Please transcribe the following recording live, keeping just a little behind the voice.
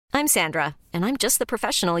I'm Sandra, and I'm just the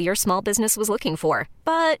professional your small business was looking for.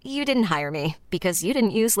 But you didn't hire me because you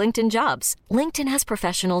didn't use LinkedIn Jobs. LinkedIn has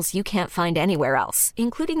professionals you can't find anywhere else,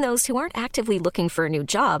 including those who aren't actively looking for a new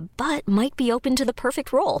job, but might be open to the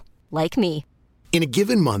perfect role, like me. In a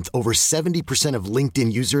given month, over 70% of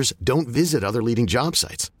LinkedIn users don't visit other leading job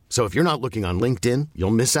sites. So if you're not looking on LinkedIn,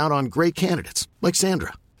 you'll miss out on great candidates like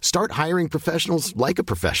Sandra. Start hiring professionals like a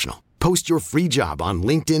professional. Post your free job on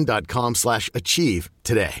linkedin.com/achieve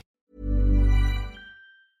today.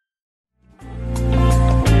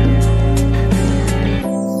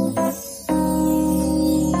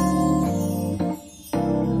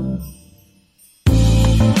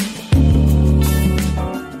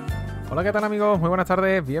 Hola, ¿qué tal amigos? Muy buenas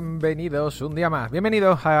tardes, bienvenidos un día más.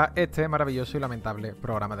 Bienvenidos a este maravilloso y lamentable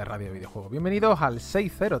programa de radio y videojuegos. Bienvenidos al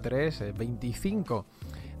 603, 25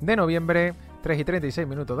 de noviembre, 3 y 36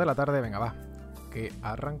 minutos de la tarde. Venga, va, que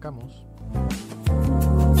arrancamos.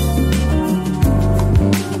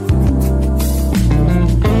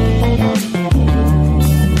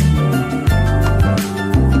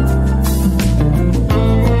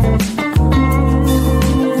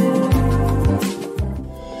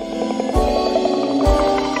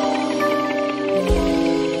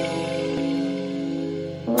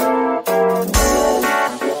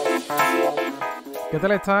 ¿Qué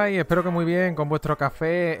tal estáis? Espero que muy bien, con vuestro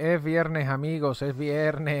café. Es viernes, amigos, es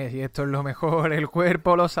viernes y esto es lo mejor, el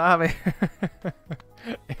cuerpo lo sabe.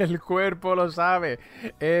 El cuerpo lo sabe,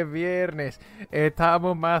 es viernes,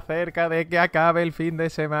 estamos más cerca de que acabe el fin de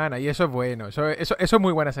semana y eso es bueno, eso es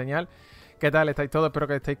muy buena señal. ¿Qué tal estáis todos? Espero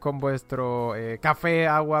que estéis con vuestro café,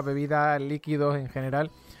 agua, bebidas, líquidos en general.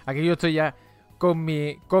 Aquí yo estoy ya con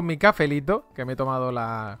mi cafelito, que me he tomado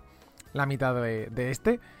la mitad de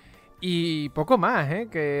este. Y poco más,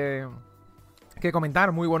 que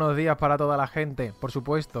comentar. Muy buenos días para toda la gente, por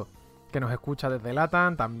supuesto, que nos escucha desde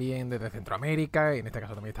LATAM, también desde Centroamérica, y en este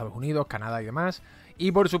caso también Estados Unidos, Canadá y demás.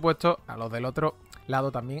 Y por supuesto, a los del otro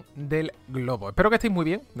lado también del globo. Espero que estéis muy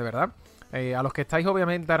bien, de verdad. A los que estáis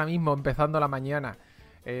obviamente ahora mismo empezando la mañana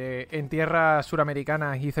en tierras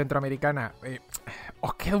suramericanas y centroamericanas,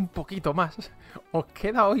 os queda un poquito más. Os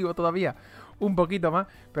queda hoy todavía un poquito más,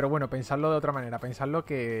 pero bueno, pensadlo de otra manera, pensadlo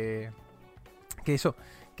que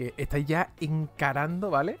estáis ya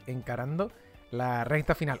encarando, ¿vale? Encarando la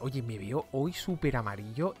recta final. Oye, me veo hoy súper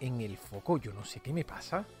amarillo en el foco, yo no sé qué me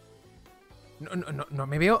pasa. No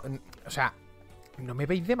me veo, o sea, ¿no me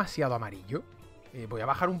veis demasiado amarillo? Voy a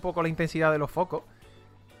bajar un poco la intensidad de los focos.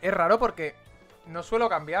 Es raro porque no suelo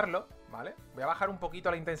cambiarlo, ¿vale? Voy a bajar un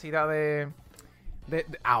poquito la intensidad de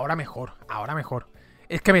ahora mejor.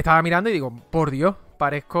 Es que me estaba mirando y digo, por Dios,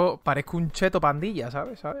 parezco un cheto pandilla,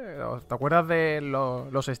 ¿sabes? ¿Te acuerdas de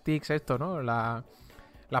los sticks estos, no? Las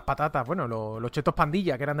patatas, bueno, los chetos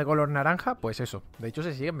pandilla que eran de color naranja, pues eso. De hecho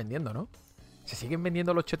se siguen vendiendo, ¿no? Se siguen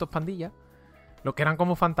vendiendo los chetos pandilla, los que eran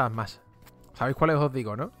como fantasmas. ¿Sabéis cuáles os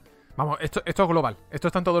digo, no? Vamos, esto es global, esto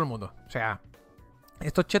está en todo el mundo. O sea,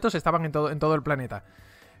 estos chetos estaban en todo el planeta.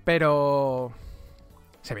 Pero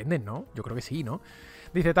se venden, ¿no? Yo creo que sí, ¿no?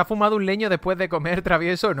 Dice, ¿te has fumado un leño después de comer,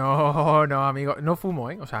 travieso? No, amigo, no fumo,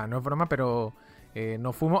 O sea, no es broma, pero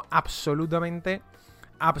no fumo absolutamente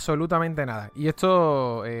nada. Y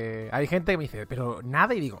esto, hay gente que me dice, pero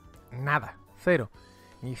nada, y digo, nada, cero.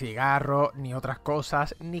 Ni cigarro, ni otras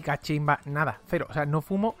cosas, ni cachimba, nada, cero. O sea, no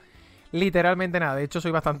fumo literalmente nada. De hecho,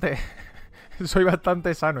 soy bastante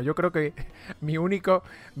sano. Yo creo que mi única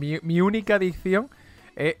adicción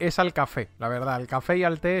es al café, la verdad. Al café y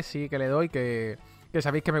al té sí que le doy, que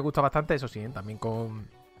sabéis que me gusta bastante, eso sí, también con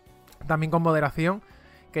moderación,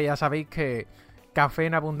 que ya sabéis que café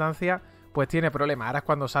en abundancia pues tiene problemas. Ahora es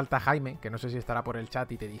cuando salta Jaime, que no sé si estará por el chat,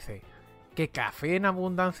 y te dice ¿que café en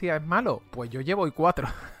abundancia es malo? Pues yo llevo hoy 4.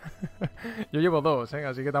 Yo llevo 2,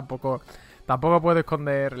 así que tampoco puedo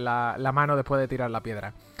esconder la mano después de tirar la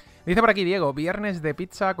piedra. Dice por aquí Diego, viernes de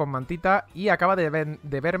pizza con mantita y acaba de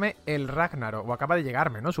verme el Ragnarok, o acaba de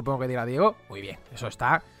llegarme, ¿no? Supongo que dirá Diego. Muy bien, eso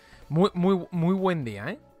está muy buen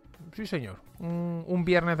día, Sí, señor. Un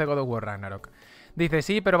viernes de God of War Ragnarok. Dice,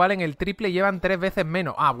 sí, pero valen el triple y llevan 3 veces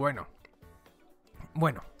menos. Ah, bueno.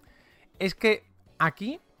 Bueno. Es que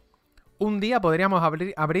aquí un día podríamos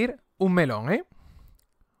abrir un melón,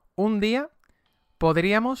 Un día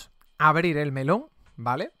podríamos abrir el melón,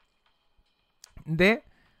 ¿vale? De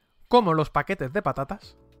cómo los paquetes de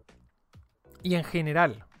patatas y en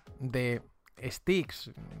general de sticks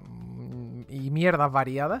y mierdas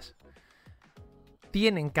variadas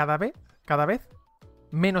tienen cada vez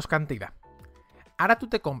menos cantidad. Ahora tú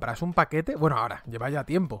te compras un paquete, bueno, ahora lleva ya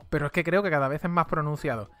tiempo, pero es que creo que cada vez es más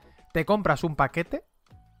pronunciado. Te compras un paquete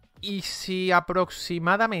Y si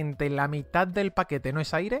aproximadamente la mitad del paquete no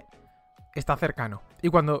es aire, está cercano. Y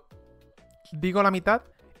cuando digo la mitad,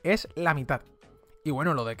 es la mitad. Y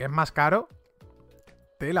bueno, lo de que es más caro,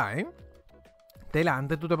 tela, ¿eh? Tela.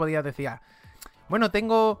 Antes tú te podías decir, bueno,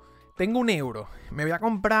 tengo 1 euro, me voy a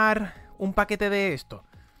comprar un paquete de esto.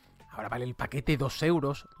 Ahora vale el paquete 2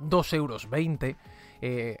 euros, 2 euros 20.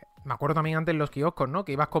 Me acuerdo también antes en los kioscos, ¿no?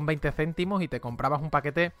 Que ibas con 20 céntimos y te comprabas un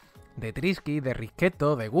paquete de Trisky, de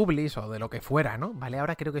Risqueto, de Gublis o de lo que fuera, ¿no? Vale,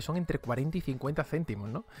 ahora creo que son entre 40 y 50 céntimos,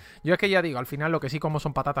 ¿no? Yo es que ya digo, al final lo que sí como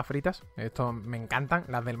son patatas fritas. Esto me encantan.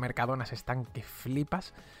 Las del Mercadona están que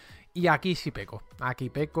flipas. Y aquí sí peco. Aquí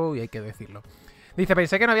peco y hay que decirlo. Dice,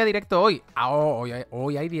 pensé que no había directo hoy.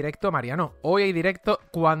 Hoy hay directo, Mariano. Hoy hay directo.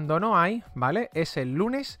 Cuando no hay, ¿vale? Es el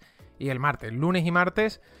lunes y el martes. Lunes y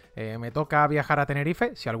martes me toca viajar a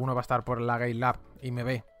Tenerife. Si alguno va a estar por la Game Lab y me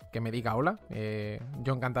ve, que me diga hola.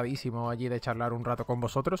 Yo encantadísimo allí de charlar un rato con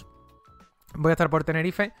vosotros. Voy a estar por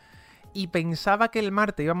Tenerife. Y pensaba que el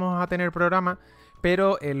martes íbamos a tener programa,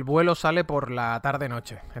 pero el vuelo sale por la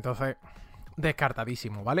tarde-noche. Entonces,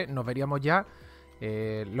 descartadísimo, ¿vale? Nos veríamos ya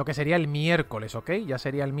lo que sería el miércoles, ¿ok? Ya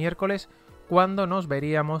sería el miércoles cuando nos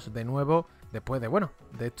veríamos de nuevo después de, bueno,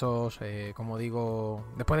 de estos, como digo,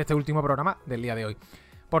 después de este último programa del día de hoy.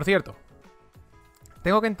 Por cierto,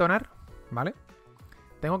 tengo que entonar, ¿vale?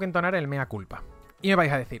 Tengo que entonar el mea culpa. Y me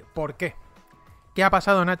vais a decir, ¿por qué? ¿Qué ha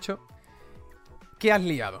pasado, Nacho? ¿Qué has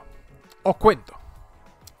liado? Os cuento.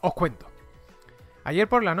 Ayer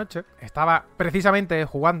por la noche estaba precisamente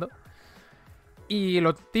jugando. Y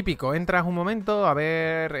lo típico, entras un momento a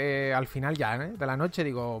ver al final ya, de la noche,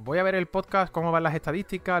 digo, voy a ver el podcast, cómo van las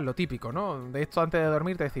estadísticas, lo típico, ¿no? De esto antes de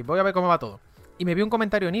dormir te decís, voy a ver cómo va todo. Y me vi un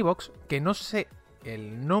comentario en iVoox, que no sé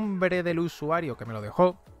el nombre del usuario que me lo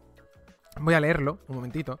dejó. Voy a leerlo, un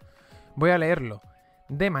momentito. Voy a leerlo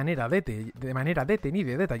de manera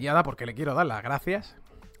detenida y detallada porque le quiero dar las gracias.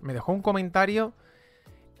 Me dejó un comentario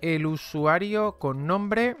el usuario con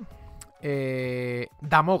nombre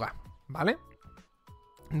Damoga, ¿vale?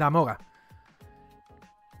 Damoga.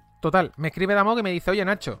 Total, me escribe Damoga y me dice, oye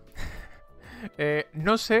Nacho,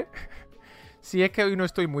 no sé si es que hoy no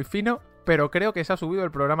estoy muy fino, pero creo que se ha subido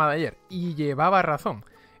el programa de ayer. Y llevaba razón.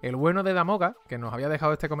 El bueno de Damoga, que nos había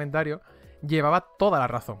dejado este comentario, llevaba toda la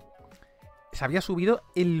razón. Se había subido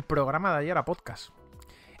el programa de ayer a podcast.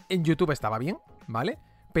 En YouTube estaba bien, ¿vale?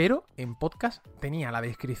 Pero en podcast tenía la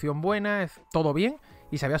descripción buena, todo bien,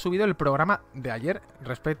 y se había subido el programa de ayer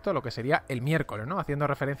respecto a lo que sería el miércoles, ¿no? Haciendo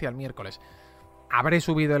referencia al miércoles. Habré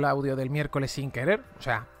subido el audio del miércoles sin querer, o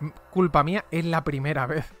sea, culpa mía, es la primera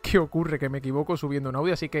vez que ocurre que me equivoco subiendo un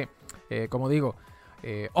audio, así que, como digo,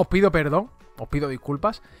 os pido perdón, os pido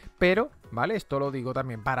disculpas, pero, ¿vale? Esto lo digo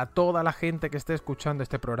también para toda la gente que esté escuchando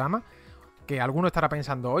este programa, que alguno estará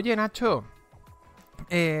pensando, oye Nacho,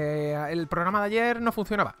 el programa de ayer no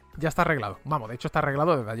funcionaba. Ya está arreglado. Vamos, de hecho está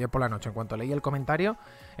arreglado desde ayer por la noche. En cuanto leí el comentario,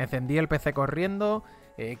 encendí el PC corriendo,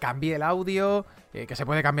 cambié el audio, que se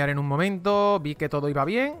puede cambiar en un momento, vi que todo iba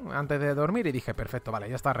bien antes de dormir y dije, perfecto, vale,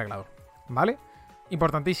 ya está arreglado. ¿Vale?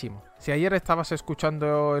 Importantísimo. Si ayer estabas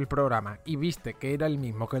escuchando el programa y viste que era el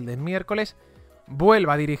mismo que el del miércoles,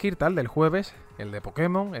 vuelva a dirigirte al del jueves, el de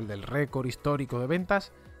Pokémon, el del récord histórico de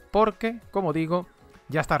ventas, porque, como digo,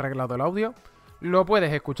 ya está arreglado el audio. Lo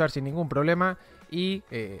puedes escuchar sin ningún problema y,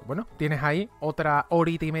 bueno, tienes ahí otra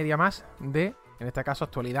horita y media más de, en este caso,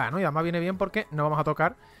 actualidad, ¿no? Y además viene bien porque no vamos a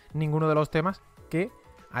tocar ninguno de los temas que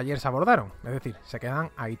ayer se abordaron. Es decir, se quedan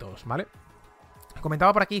ahí todos, ¿vale?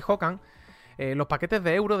 Comentaba por aquí Hokan, los paquetes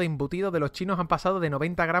de euro de embutido de los chinos han pasado de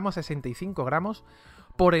 90 gramos a 65 gramos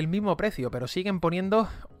por el mismo precio, pero siguen poniendo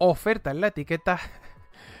oferta en la etiqueta.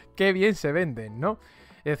 Qué bien se venden, ¿no?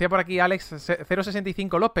 Decía por aquí Alex,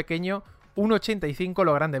 0,65 los pequeños, 1,85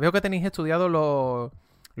 los grandes. Veo que tenéis estudiado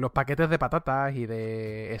los paquetes de patatas y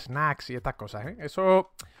de snacks y estas cosas, ¿eh?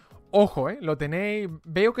 Eso, ojo, lo tenéis.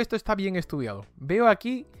 Veo que esto está bien estudiado. Veo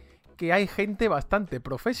aquí que hay gente bastante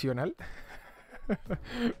profesional.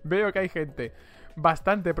 Veo que hay gente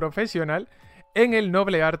bastante profesional en el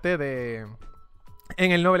noble arte de...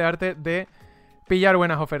 pillar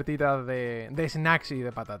buenas ofertitas de snacks y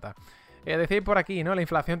de patatas. Decís por aquí, ¿no? La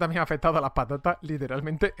inflación también ha afectado a las patatas,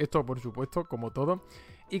 literalmente. Esto, por supuesto, como todo.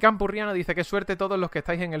 Y Campurriano dice, qué suerte todos los que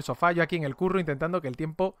estáis en el sofá, yo aquí en el curro, intentando que el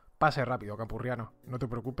tiempo pase rápido. Campurriano, no te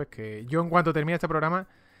preocupes, que yo en cuanto termine este programa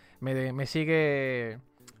me sigue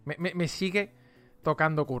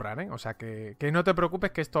tocando currar, ¿eh? O sea, que no te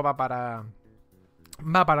preocupes, que esto va para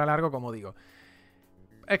largo, como digo.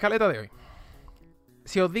 Escaleta de hoy.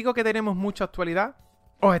 Si os digo que tenemos mucha actualidad,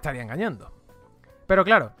 os estaría engañando. Pero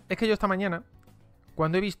claro, es que yo esta mañana,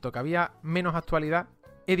 cuando he visto que había menos actualidad,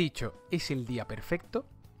 he dicho, es el día perfecto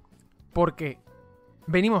Porque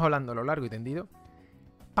venimos hablando a lo largo y tendido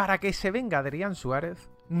para que se venga Adrián Suárez,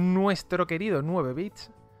 nuestro querido 9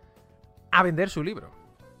 bits, a vender su libro,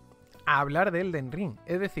 a hablar de Elden Ring.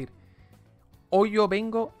 Es decir, hoy yo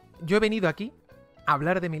he venido aquí a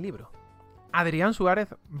hablar de mi libro. Adrián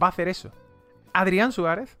Suárez va a hacer eso. Adrián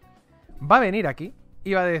Suárez va a venir aquí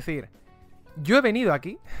y va a decir, yo he venido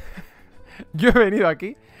aquí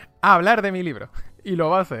a hablar de mi libro. Y lo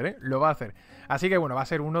va a hacer, lo va a hacer. Así que bueno, va a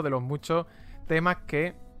ser uno de los muchos temas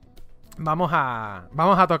que vamos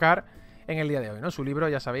a tocar en el día de hoy, ¿no? Su libro,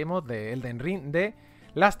 ya sabemos, de Elden Ring, de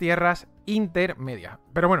las tierras intermedias.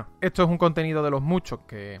 Pero bueno, esto es un contenido de los muchos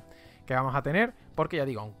que vamos a tener, porque ya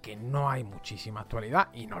digo, aunque no hay muchísima actualidad,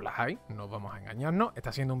 y no las hay, no vamos a engañarnos,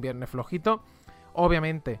 está siendo un viernes flojito.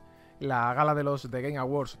 Obviamente, la gala de los The Game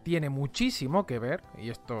Awards tiene muchísimo que ver, y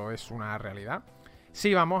esto es una realidad.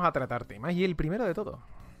 Sí, vamos a tratar temas, y el primero de todo,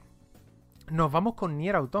 nos vamos con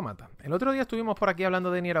Nier Automata. El otro día estuvimos por aquí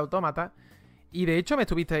hablando de Nier Automata, y de hecho me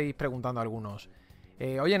estuvisteis preguntando a algunos,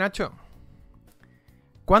 oye Nacho,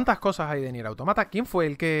 ¿cuántas cosas hay de Nier Automata? ¿Quién fue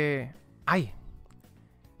el que...? ¡Ay!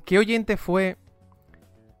 ¿Qué oyente fue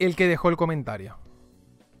el que dejó el comentario?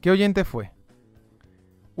 ¿Qué oyente fue?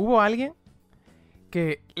 Hubo alguien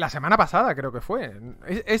que la semana pasada, creo que fue.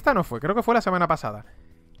 Esta no fue, creo que fue la semana pasada.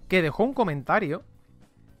 Que dejó un comentario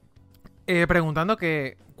preguntando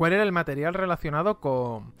que cuál era el material relacionado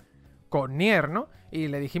con Nier, ¿no? Y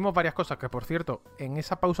le dijimos varias cosas, que por cierto, en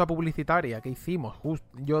esa pausa publicitaria que hicimos,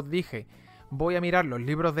 yo os dije, voy a mirar los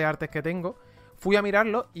libros de artes que tengo. Fui a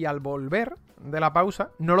mirarlo y al volver de la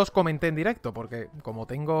pausa no los comenté en directo, porque como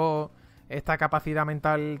tengo esta capacidad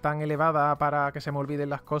mental tan elevada para que se me olviden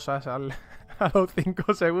las cosas a los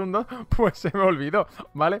 5 segundos, pues se me olvidó,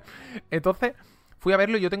 ¿vale? Entonces fui a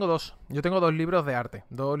verlo y yo tengo dos libros de arte.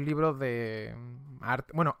 Dos libros de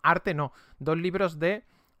arte. Bueno, arte no. Dos libros de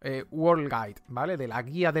World Guide, ¿vale? De la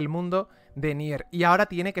guía del mundo de Nier. Y ahora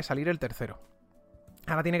tiene que salir el tercero.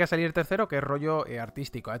 Que es rollo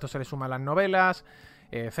artístico. A esto se le suman las novelas,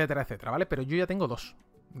 etcétera, etcétera, ¿vale? Pero yo ya tengo dos.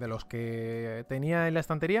 De los que tenía en la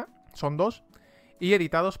estantería, son dos. Y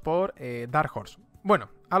editados por Dark Horse. Bueno,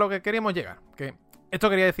 a lo que queríamos llegar. Que esto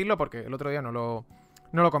quería decirlo porque el otro día no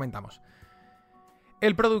lo comentamos.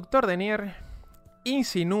 El productor de Nier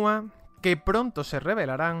insinúa que pronto se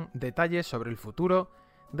revelarán detalles sobre el futuro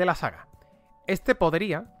de la saga. Este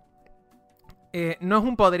podría... no es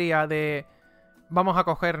un podría de... vamos a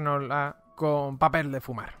cogérnosla con papel de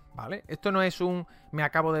fumar, ¿vale? Esto no es un... me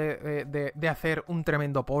acabo de hacer un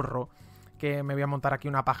tremendo porro que me voy a montar aquí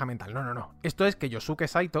una paja mental. No, no, no. Esto es que Yosuke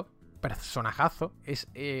Saito, personajazo, es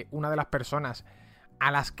una de las personas a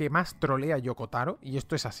las que más trolea Yoko Taro, y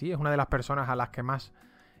esto es así, es una de las personas a las que más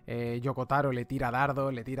Yoko Taro le tira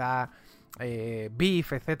dardos, le tira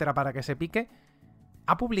beef, etcétera, para que se pique.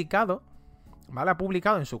 Ha publicado, ¿vale? Ha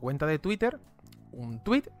publicado en su cuenta de Twitter un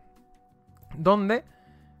tweet donde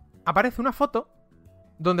aparece una foto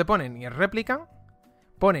donde pone Nier Replicant,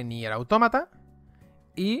 pone Nier Automata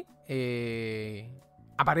y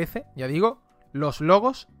aparece, ya digo, los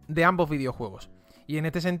logos de ambos videojuegos. Y en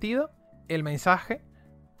este sentido, el mensaje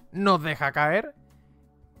nos deja caer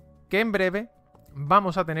que en breve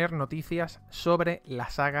vamos a tener noticias sobre la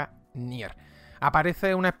saga Nier.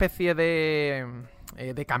 Aparece una especie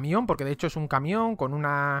de camión, porque de hecho es un camión con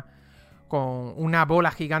una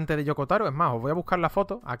bola gigante de Yoko Taro. Es más, os voy a buscar la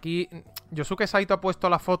foto. Aquí Yosuke Saito ha puesto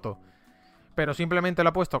la foto, pero simplemente lo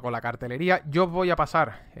ha puesto con la cartelería. Yo os voy a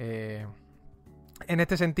pasar, en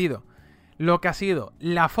este sentido, lo que ha sido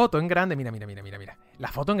la foto en grande. Mira. La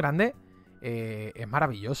foto en grande es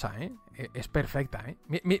maravillosa, ¿eh? Es perfecta, ¿eh?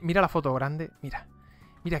 Mira la foto grande.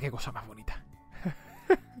 Mira qué cosa más bonita.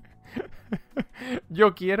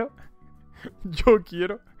 Yo quiero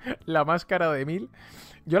la máscara de 1000.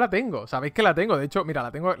 Yo la tengo, sabéis que la tengo. De hecho, mira,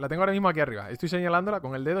 la tengo ahora mismo aquí arriba. Estoy señalándola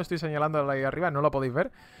con el dedo, estoy señalándola ahí arriba. No la podéis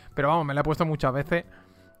ver, pero vamos, me la he puesto muchas veces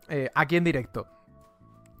aquí en directo.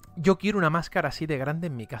 Yo quiero una máscara así de grande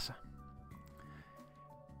en mi casa.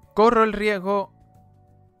 ¿Corro el riesgo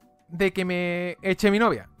de que me eche mi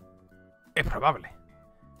novia? Es probable.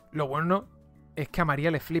 Lo bueno es que a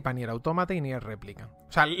María le flipa Nier Automata y Nier Replicant.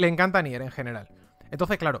 O sea, le encanta Nier en general.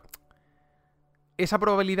 Entonces, claro, esa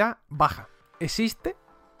probabilidad baja. Existe,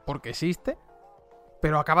 porque existe,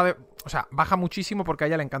 pero acaba de... O sea, baja muchísimo porque a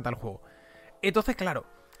ella le encanta el juego. Entonces, claro,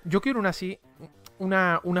 yo quiero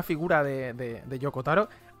una figura de Yoko Taro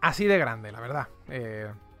así de grande, la verdad.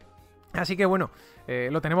 Así que bueno,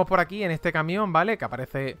 lo tenemos por aquí en este camión, ¿vale? Que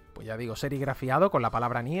aparece, pues ya digo, serigrafiado con la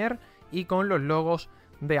palabra Nier y con los logos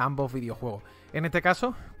de ambos videojuegos. En este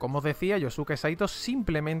caso, como os decía, Yosuke Saito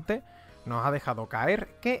simplemente nos ha dejado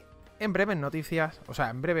caer que en breves noticias, o sea,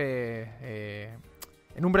 en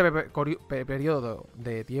un breve periodo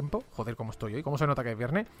de tiempo, joder, cómo estoy hoy, cómo se nota que es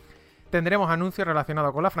viernes, tendremos anuncios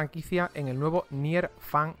relacionados con la franquicia en el nuevo Nier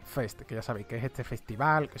Fan Fest, que ya sabéis que es este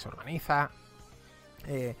festival que se organiza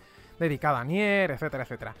dedicado a Nier, etcétera,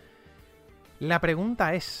 etcétera. La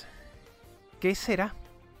pregunta es, ¿qué será?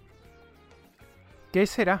 ¿Qué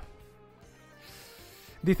será?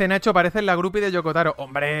 Dice Nacho, parece la groupie de Yokotaro.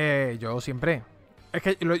 Hombre, yo siempre. Es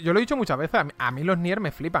que yo lo he dicho muchas veces. A mí los Nier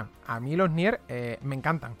me flipan. A mí los Nier me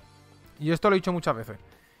encantan. Y esto lo he dicho muchas veces.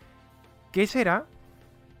 ¿Qué será?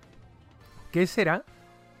 ¿Qué será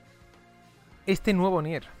este nuevo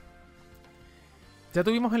Nier? Ya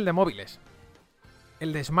tuvimos el de móviles.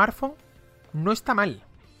 El de smartphone no está mal.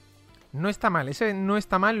 No está mal. Ese no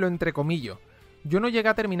está mal, lo entrecomillo. Yo no llegué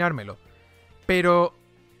a terminármelo. Pero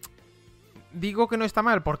digo que no está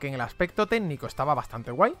mal porque en el aspecto técnico estaba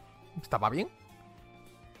bastante guay. Estaba bien.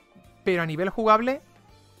 Pero a nivel jugable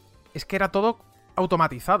es que era todo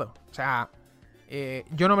automatizado. O sea,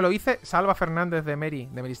 yo no me lo hice. Salva Fernández de Mary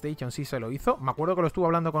Station sí se lo hizo. Me acuerdo que lo estuve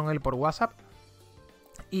hablando con él por WhatsApp.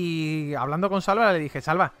 Y hablando con Salva le dije,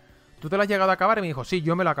 Salva, ¿tú te lo has llegado a acabar? Y me dijo, sí,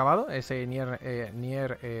 yo me lo he acabado. Ese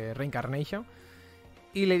Nier Reincarnation.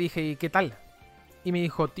 Y le dije, ¿y qué tal? Y me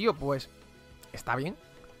dijo, tío, pues está bien.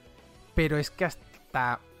 Pero es que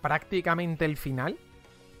hasta prácticamente el final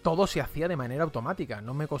todo se hacía de manera automática.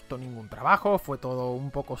 No me costó ningún trabajo. Fue todo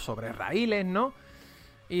un poco sobre raíles, ¿no?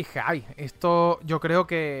 Y dije, ay, esto yo creo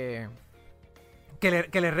que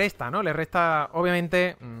le resta, ¿no? Le resta,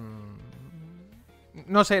 obviamente,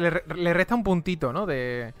 no sé, le resta un puntito, ¿no?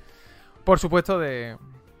 Por supuesto,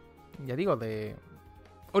 ya digo, de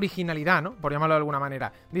originalidad, ¿no? Por llamarlo de alguna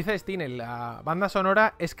manera. Dice Stine, la banda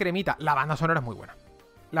sonora es cremita. La banda sonora es muy buena.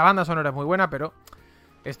 La banda sonora es muy buena, pero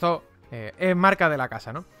esto es marca de la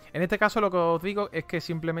casa, ¿no? En este caso lo que os digo es que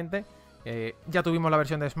simplemente ya tuvimos la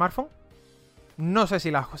versión de smartphone. No sé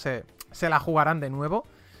si se la jugarán de nuevo.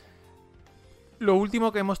 Lo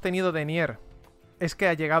último que hemos tenido de Nier es que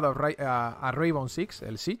ha llegado a Rainbow Six,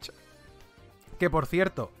 el Siege. Que por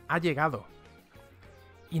cierto, ha llegado.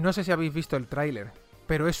 Y no sé si habéis visto el tráiler,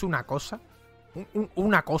 pero es una cosa.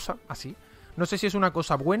 Una cosa así. No sé si es una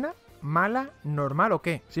cosa buena, mala, normal o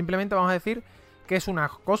qué. Simplemente vamos a decir que es una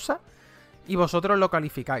cosa y vosotros lo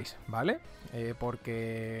calificáis, ¿vale?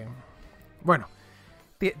 Porque, bueno,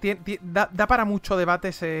 da para mucho debate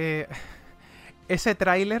ese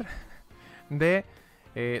tráiler de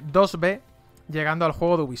 2B llegando al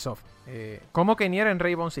juego de Ubisoft. ¿Cómo que Nier en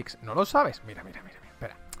Rainbow Six? ¿No lo sabes? Mira,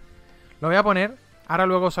 espera. Lo voy a poner. Ahora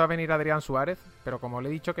luego se va a venir Adrián Suárez, pero como le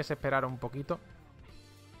he dicho que se esperara un poquito.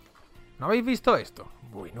 ¿No habéis visto esto?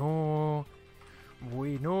 Bueno,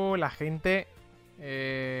 la gente...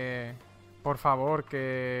 por favor,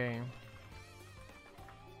 que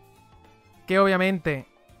obviamente...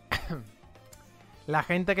 la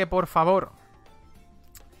gente que por favor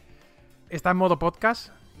está en modo podcast,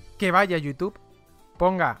 que vaya a YouTube,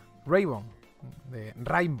 ponga Rainbow,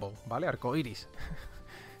 ¿vale? Arcoiris.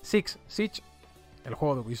 Six Siege, el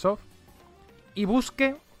juego de Ubisoft, y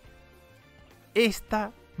busque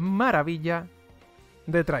esta maravilla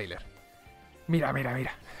de tráiler. Mira.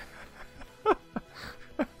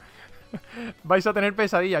 Vais a tener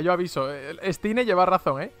pesadilla, yo aviso. Stine lleva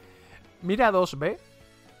razón, ¿eh? Mira a 2B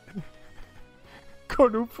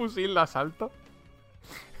con un fusil de asalto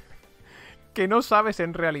que no sabes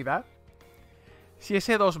en realidad si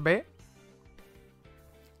ese 2B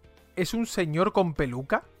es un señor con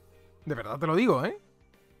peluca. De verdad te lo digo, ¿eh?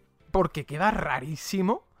 Porque queda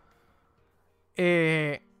rarísimo.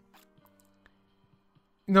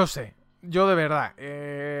 No sé. Yo de verdad.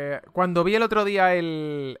 Cuando vi el otro día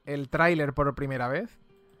el tráiler por primera vez,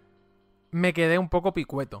 me quedé un poco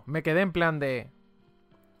picueto. Me quedé en plan de...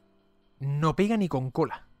 No pega ni con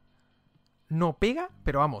cola. No pega,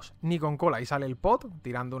 pero vamos, ni con cola. Y sale el Pod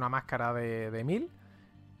tirando una máscara de 1000.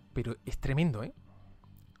 Pero es tremendo, ¿eh?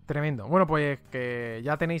 Tremendo. Bueno, pues que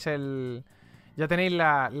ya tenéis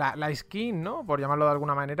la skin, ¿no? Por llamarlo de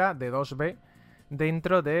alguna manera, de 2B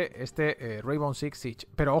dentro de este Rainbow Six Siege.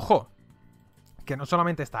 Pero ojo, que no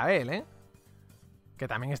solamente está él, ¿eh? Que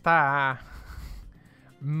también está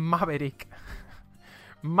Maverick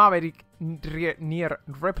Nier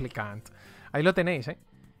Replicant. Ahí lo tenéis, ¿eh?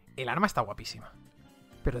 El arma está guapísima.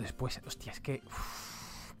 Pero después, hostia, es que...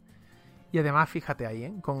 Uf. Y además, fíjate ahí,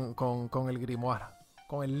 ¿eh? Con el grimoire,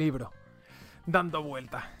 con el libro, dando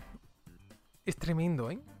vueltas. Es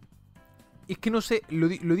tremendo, ¿eh? Es que no sé, lo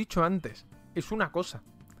he dicho antes. Es una cosa.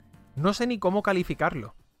 No sé ni cómo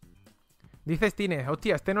calificarlo. Dice Stine,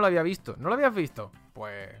 hostia, este no lo había visto. ¿No lo habías visto?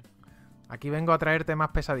 Pues aquí vengo a traerte más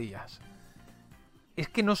pesadillas. es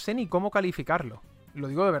que no sé ni cómo calificarlo. Lo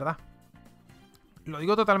digo de verdad. Lo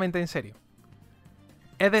digo totalmente en serio.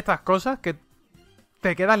 Es de estas cosas que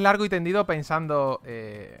te quedas largo y tendido pensando...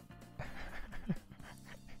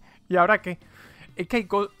 ¿Y ahora qué? Es que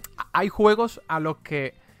hay juegos a los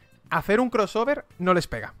que hacer un crossover no les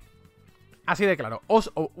pega. Así de claro.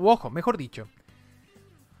 Ojo, mejor dicho.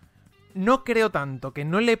 No creo tanto que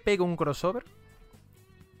no le pegue un crossover,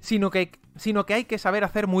 sino que hay que saber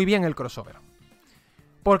hacer muy bien el crossover.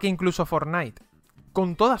 Porque incluso Fortnite,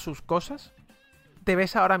 con todas sus cosas, te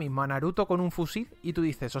ves ahora mismo a Naruto con un fusil y tú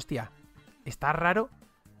dices, hostia, está raro,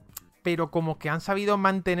 pero como que han sabido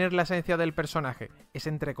mantener la esencia del personaje. Es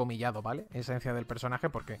entrecomillado, ¿vale? Esencia del personaje,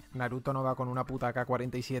 porque Naruto no va con una puta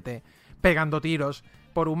AK-47 pegando tiros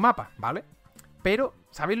por un mapa, ¿vale? Pero,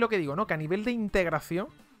 ¿sabéis lo que digo, no? Que a nivel de integración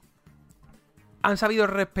han sabido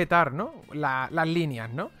respetar, ¿no? Las líneas,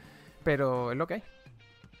 ¿no? Pero es lo que hay.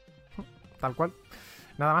 Tal cual.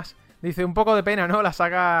 Nada más. Dice, un poco de pena, ¿no? La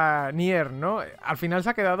saga Nier, ¿no? Al final se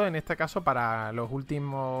ha quedado, en este caso, para los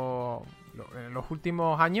últimos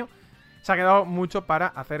años, se ha quedado mucho para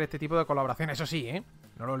hacer este tipo de colaboraciones. Eso sí, ¿eh?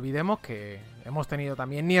 No lo olvidemos que hemos tenido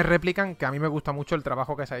también Nier Replicant, que a mí me gusta mucho el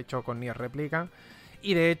trabajo que se ha hecho con Nier Replicant.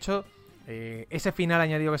 Y de hecho, ese final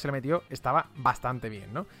añadido que se le metió estaba bastante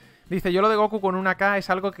bien, ¿no? Dice, yo lo de Goku con una K es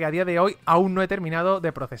algo que a día de hoy aún no he terminado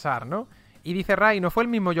de procesar, ¿no? Y dice Rai, ¿no fue el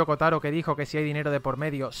mismo Yoko Taro que dijo que si hay dinero de por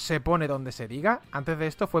medio se pone donde se diga? Antes de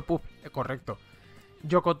esto fue Puff. Correcto.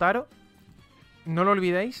 Yoko Taro, no lo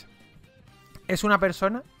olvidéis, es una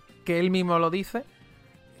persona que él mismo lo dice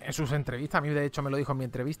en sus entrevistas, a mí de hecho me lo dijo en mi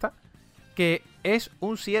entrevista, que es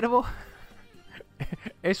un siervo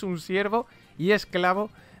es un siervo y esclavo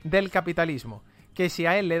del capitalismo, que si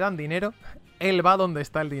a él le dan dinero, él va donde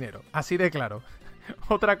está el dinero, así de claro.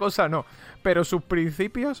 Otra cosa no, pero sus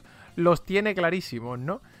principios los tiene clarísimos,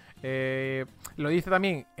 ¿no? Lo dice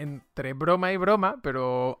también entre broma y broma,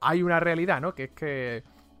 pero hay una realidad, ¿no? Que es que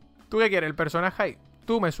tú qué quieres, el personaje ahí,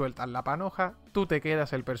 tú me sueltas la panoja, tú te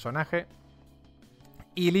quedas el personaje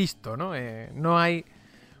y listo, ¿no? No hay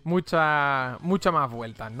mucha más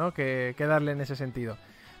vueltas, ¿no? Que darle en ese sentido.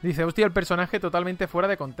 Dice, hostia, el personaje totalmente fuera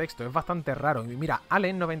de contexto, es bastante raro. Y mira,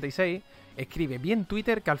 Allen96 escribe, vi en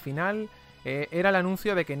Twitter que al final era el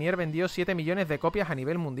anuncio de que Nier vendió 7 millones de copias a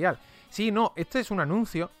nivel mundial. Sí, no, este es un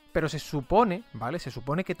anuncio, pero se supone, ¿vale? Se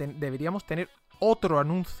supone que deberíamos tener otro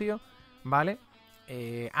anuncio, ¿vale?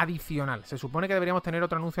 Adicional. Se supone que deberíamos tener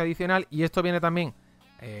otro anuncio adicional y esto viene también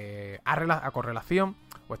a correlación,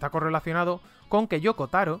 o está correlacionado con que Yoko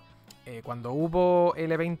Taro, cuando hubo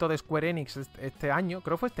el evento de Square Enix este año,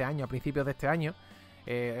 creo que fue este año, a principios de este año,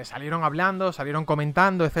 salieron hablando, salieron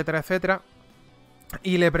comentando, etcétera, etcétera,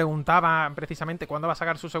 y le preguntaban precisamente cuándo va a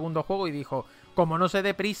sacar su segundo juego y dijo, como no se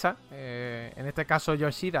dé prisa, en este caso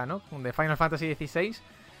Yoshida, ¿no? De Final Fantasy XVI,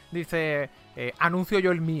 dice, anuncio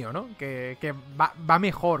yo el mío, ¿no? Que va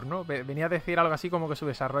mejor, ¿no? Venía a decir algo así como que su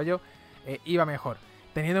desarrollo iba mejor.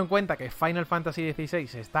 Teniendo en cuenta que Final Fantasy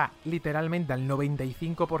XVI está literalmente al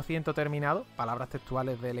 95% terminado, palabras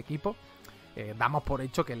textuales del equipo, damos por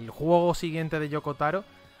hecho que el juego siguiente de Yoko Taro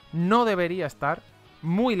no debería estar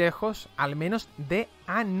muy lejos, al menos de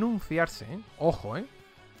anunciarse, ¿eh? Ojo, ¿eh?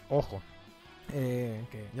 Ojo.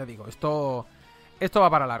 Que ya digo, esto va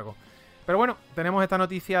para largo. Pero bueno, tenemos esta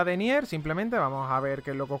noticia de Nier, simplemente vamos a ver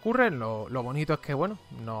qué es lo que ocurre. Lo bonito es que, bueno,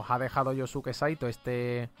 nos ha dejado Yosuke Saito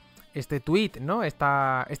este tweet, ¿no?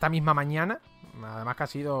 Esta misma mañana, además que ha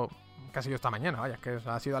sido esta mañana, vaya, es que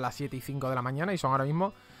ha sido a las 7:05 de la mañana y son ahora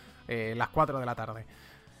mismo las 4 de la tarde.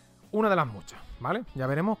 Una de las muchas, ¿vale? Ya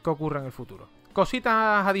veremos qué ocurre en el futuro.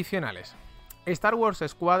 Cositas adicionales. Star Wars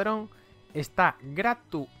Squadron está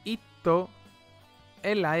gratuito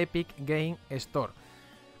en la Epic Game Store.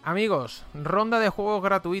 Amigos, ronda de juegos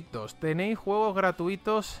gratuitos. Tenéis juegos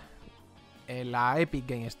gratuitos en la Epic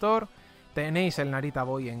Game Store. Tenéis el Narita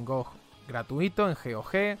Boy en GOG gratuito, en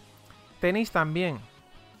GOG. Tenéis también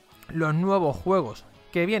los nuevos juegos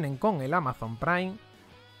que vienen con el Amazon Prime.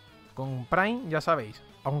 Con Prime, ya sabéis,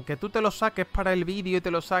 aunque tú te los saques para el vídeo y te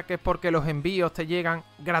los saques porque los envíos te llegan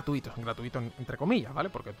gratuitos entre comillas, ¿vale?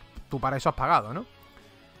 Porque tú para eso has pagado, ¿no?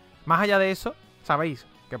 Más allá de eso, sabéis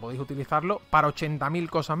que podéis utilizarlo para 80.000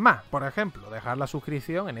 cosas más. Por ejemplo, dejar la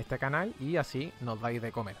suscripción en este canal y así nos dais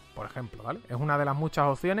de comer, por ejemplo, ¿vale? Es una de las muchas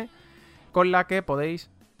opciones con la que podéis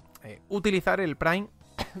utilizar el Prime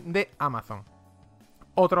de Amazon.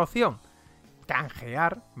 Otra opción,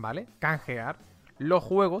 canjear, ¿vale? Canjear los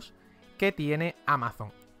juegos que tiene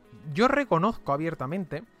Amazon. Yo reconozco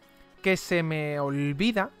abiertamente que se me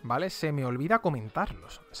olvida, ¿vale? Se me olvida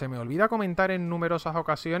comentarlos. Se me olvida comentar en numerosas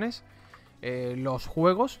ocasiones los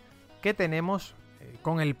juegos que tenemos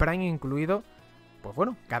con el Prime incluido pues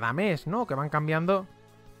bueno, cada mes, ¿no? Que van cambiando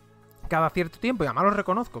cada cierto tiempo, y además lo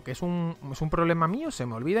reconozco, que es un problema mío, se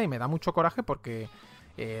me olvida y me da mucho coraje porque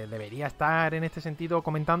debería estar en este sentido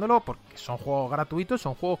comentándolo, porque son juegos gratuitos,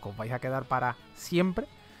 son juegos que os vais a quedar para siempre,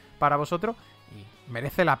 para vosotros, y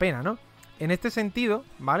merece la pena, ¿no? En este sentido,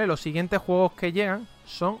 ¿vale? Los siguientes juegos que llegan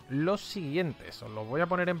son los siguientes. Os los voy a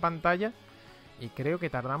poner en pantalla y creo que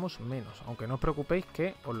tardamos menos, aunque no os preocupéis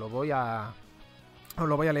que os lo voy a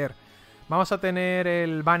leer. Vamos a tener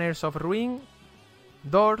el Banners of Ruin,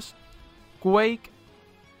 Doors, Quake,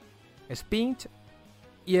 Spinch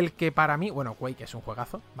y el que para mí, bueno, Quake es un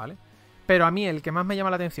juegazo, ¿vale? Pero a mí el que más me llama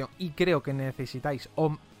la atención y creo que necesitáis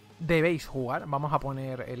o debéis jugar, vamos a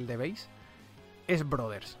poner el debéis, es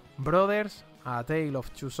Brothers. Brothers, A Tale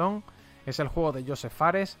of Two Sons, es el juego de Joseph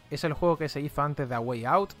Fares, es el juego que se hizo antes de A Way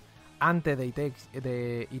Out, antes de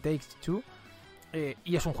It Takes Two,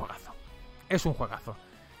 y es un juegazo. Es un juegazo.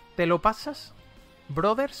 Te lo pasas,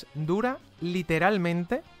 Brothers dura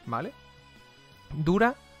literalmente, ¿vale?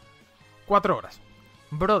 Dura 4 horas.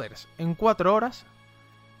 Brothers, en 4 horas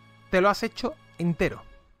te lo has hecho entero.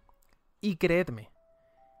 Y creedme,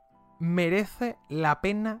 merece la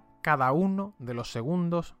pena cada uno de los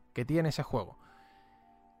segundos que tiene ese juego.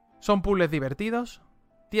 Son puzzles divertidos,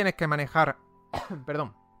 tienes que manejar,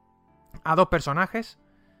 perdón, a 2 personajes.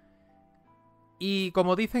 Y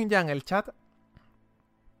como dicen ya en el chat,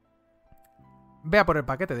 vea por el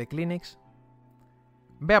paquete de Kleenex,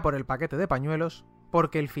 vea por el paquete de pañuelos,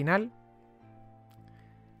 porque el final,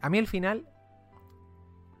 a mí el final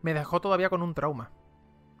me dejó todavía con un trauma.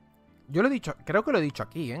 Yo lo he dicho, creo que lo he dicho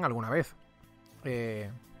aquí, alguna vez.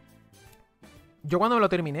 Yo cuando me lo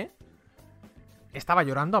terminé, estaba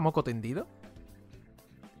llorando a moco tendido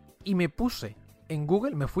y me puse en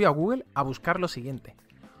Google, me fui a Google a buscar lo siguiente: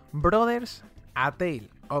 Brothers, A Tale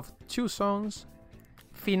of Two Sons,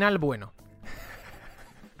 final bueno.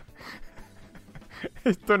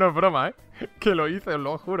 Esto no es broma, ¿eh? Que lo hice, os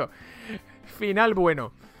lo juro. Final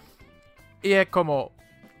bueno. Y es como,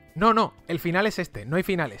 no, el final es este, no hay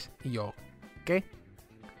finales. Y yo, ¿qué?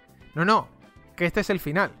 No, que este es el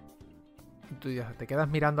final. Y tú te quedas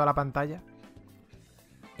mirando a la pantalla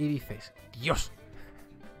y dices, Dios,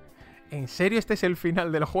 ¿en serio este es el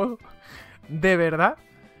final del juego? ¿De verdad?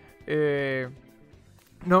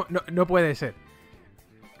 No puede ser.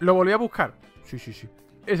 Lo volví a buscar. Sí.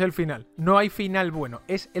 Es el final. No hay final bueno.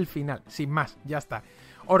 Es el final. Sin más. Ya está.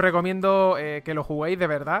 Os recomiendo que lo juguéis de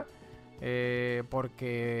verdad.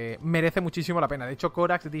 Porque merece muchísimo la pena. De hecho,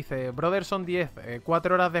 Corax dice: Brothers son 10,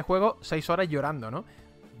 4 horas de juego, 6 horas llorando, ¿no?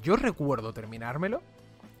 Yo recuerdo terminármelo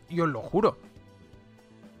y os lo juro,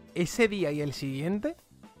 ese día y el siguiente,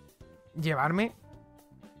 llevarme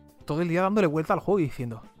todo el día dándole vuelta al juego y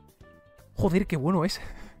diciendo: joder, qué bueno es.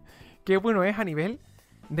 Qué bueno es a nivel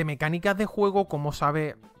de mecánicas de juego, cómo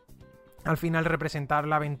sabe al final representar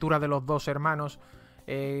la aventura de los dos hermanos,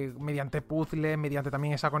 mediante puzzles, mediante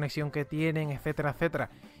también esa conexión que tienen, etcétera, etcétera.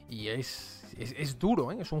 Y es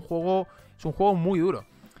duro, ¿eh? Es un juego muy duro.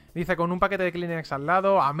 Dice, con un paquete de Kleenex al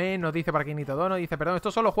lado, amén, nos dice Parquinito Dono, dice, perdón,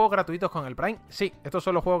 ¿estos son los juegos gratuitos con el Prime? Sí, estos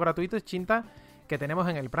son los juegos gratuitos, chinta, que tenemos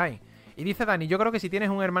en el Prime. Y dice Dani, yo creo que si tienes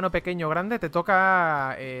un hermano pequeño o grande, te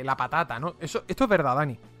toca la patata, ¿no? Esto es verdad,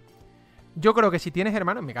 Dani. Yo creo que si tienes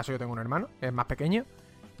hermano, en mi caso yo tengo un hermano, es más pequeño,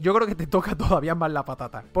 yo creo que te toca todavía más la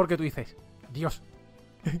patata. Porque tú dices, Dios,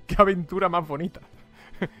 qué aventura más bonita.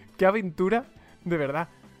 Qué aventura, de verdad.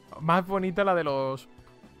 Más bonita la de los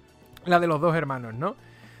dos hermanos, ¿no?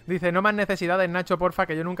 Dice, no más necesidades, Nacho, porfa,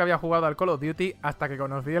 que yo nunca había jugado al Call of Duty hasta que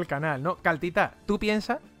conocí el canal, ¿no? Caltita, tú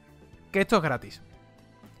piensas que esto es gratis.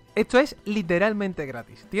 Esto es literalmente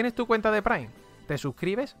gratis. ¿Tienes tu cuenta de Prime? Te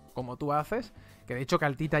suscribes, como tú haces, que de hecho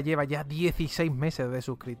Caltita lleva ya 16 meses de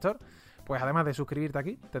suscriptor. Pues además de suscribirte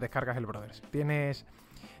aquí, te descargas el Brothers. Tienes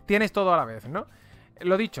todo a la vez, ¿no?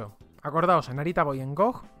 Lo dicho, acordaos, en Narita Boy en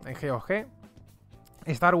GOG, en GOG,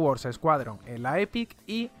 Star Wars Squadron en la Epic,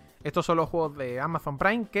 y estos son los juegos de Amazon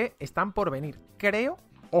Prime que están por venir. Creo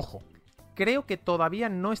que todavía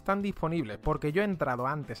no están disponibles, porque yo he entrado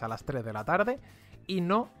antes a las 3 de la tarde y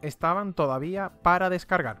no estaban todavía para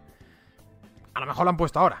descargar. A lo mejor lo han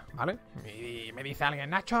puesto ahora, ¿vale? Y me dice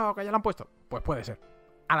alguien, Nacho, que ya lo han puesto. Pues puede ser.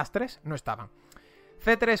 A las 3 no estaban.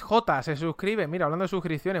 C3J se suscribe. Mira, hablando de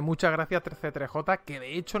suscripciones, muchas gracias C3J, que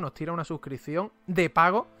de hecho nos tira una suscripción de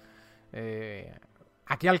pago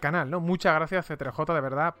aquí al canal, ¿no? Muchas gracias C3J, de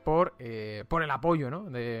verdad, por el apoyo, ¿no?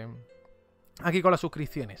 Aquí con las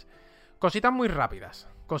suscripciones. Cositas muy rápidas.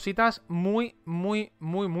 Cositas muy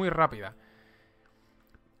rápidas.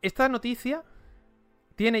 Esta noticia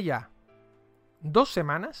tiene ya 2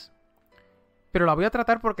 semanas, pero la voy a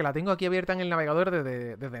tratar porque la tengo aquí abierta en el navegador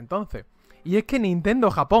desde entonces. Y es que Nintendo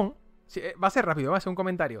Japón, va a ser rápido, va a ser un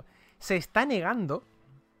comentario, se está negando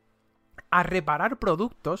a reparar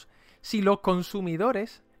productos si los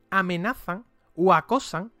consumidores amenazan o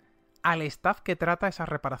acosan al staff que trata esa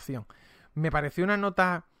reparación. Me pareció una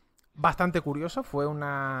nota bastante curiosa, fue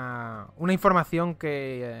una información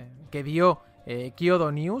que dio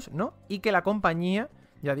Kyodo News, ¿no? Y que la compañía,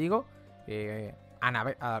 ya digo,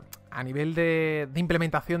 a nivel de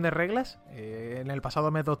implementación de reglas, en el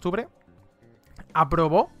pasado mes de octubre,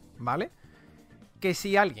 aprobó, ¿vale? Que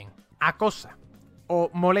si alguien acosa o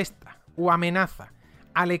molesta o amenaza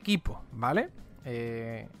al equipo, ¿vale?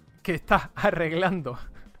 Que está arreglando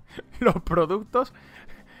los productos,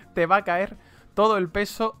 te va a caer todo el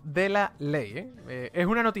peso de la ley, Es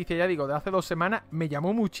una noticia, ya digo, de hace 2 semanas, me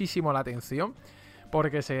llamó muchísimo la atención,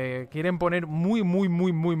 porque se quieren poner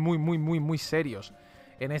muy serios,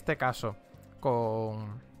 en este caso,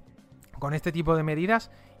 con este tipo de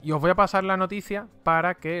medidas, y os voy a pasar la noticia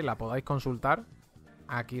para que la podáis consultar.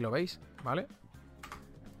 Aquí lo veis, ¿vale?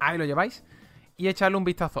 Ahí lo lleváis. Y echarle un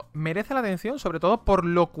vistazo. Merece la atención, sobre todo por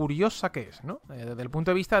lo curiosa que es, ¿no? Desde el punto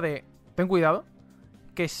de vista de, ten cuidado,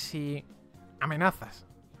 que si amenazas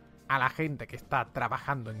a la gente que está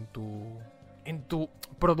trabajando en tu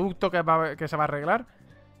producto que se va a arreglar,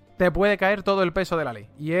 te puede caer todo el peso de la ley.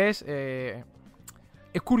 Y es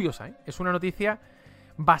curiosa, ¿eh? Es una noticia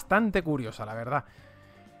bastante curiosa, la verdad.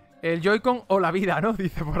 El Joy-Con o la vida, ¿no?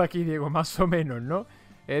 Dice por aquí Diego, más o menos, ¿no?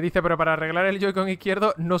 Dice, pero para arreglar el Joy-Con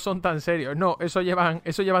izquierdo no son tan serios. No, eso llevan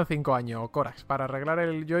 5 años, Corax. Para arreglar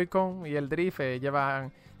el Joy-Con y el Drift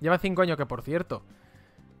llevan 5 años, que por cierto,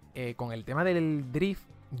 con el tema del Drift,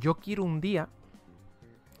 yo quiero un día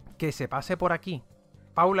que se pase por aquí.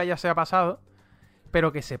 Paula ya se ha pasado,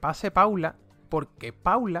 pero que se pase Paula, porque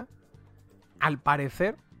Paula, al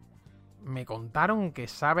parecer, me contaron que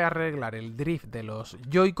sabe arreglar el Drift de los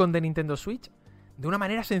Joy-Con de Nintendo Switch de una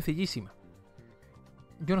manera sencillísima.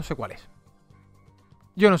 Yo no sé cuál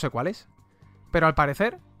es. Pero al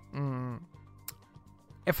parecer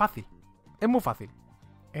es fácil. Es muy fácil.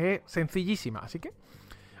 Es sencillísima. Así que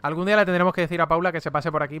algún día le tendremos que decir a Paula que se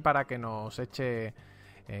pase por aquí para que nos eche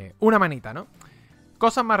una manita, ¿no?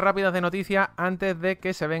 Cosas más rápidas de noticias antes de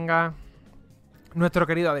que se venga nuestro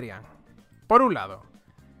querido Adrián. Por un lado,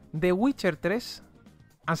 The Witcher 3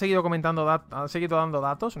 han seguido dando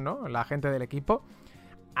datos, ¿no? La gente del equipo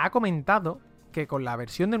ha comentado que con la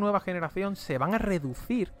versión de nueva generación se van a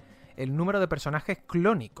reducir el número de personajes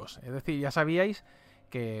clónicos. Es decir, ya sabíais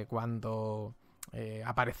que cuando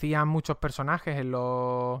aparecían muchos personajes en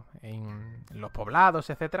los poblados,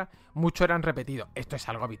 etcétera, muchos eran repetidos. Esto es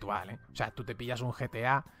algo habitual, ¿eh? O sea, tú te pillas un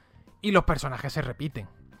GTA y los personajes se repiten.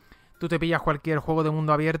 Tú te pillas cualquier juego de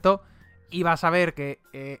mundo abierto y vas a ver que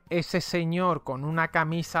ese señor con una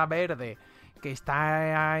camisa verde que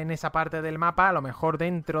está en esa parte del mapa, a lo mejor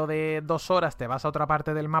dentro de 2 horas te vas a otra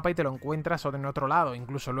parte del mapa y te lo encuentras o en otro lado.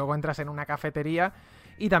 Incluso luego entras en una cafetería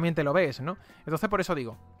y también te lo ves, ¿no? Entonces por eso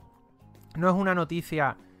digo, no es una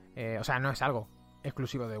noticia, o sea, no es algo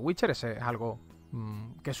exclusivo de Witcher, es algo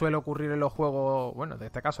que suele ocurrir en los juegos, bueno, de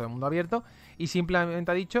este caso de mundo abierto, y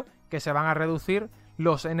simplemente ha dicho que se van a reducir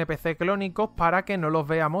los NPC clónicos para que no los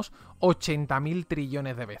veamos 80.000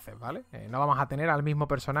 trillones de veces, ¿vale? No vamos a tener al mismo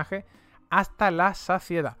personaje hasta la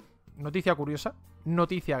saciedad. Noticia curiosa,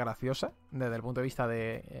 noticia graciosa, desde el punto de vista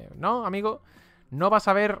de... no, amigo, no vas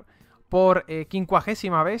a ver por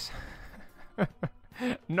 50ª vez...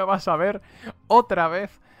 no vas a ver otra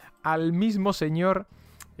vez al mismo señor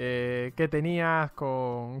que tenías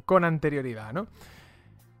con anterioridad, ¿no?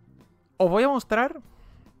 Os voy a mostrar,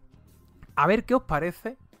 a ver qué os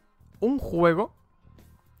parece, un juego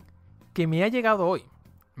que me ha llegado hoy.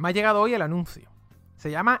 Me ha llegado hoy el anuncio. Se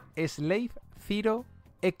llama Slave Zero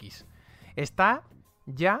X. Está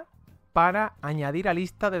ya para añadir a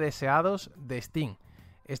lista de deseados de Steam.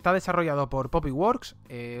 Está desarrollado por Poppyworks,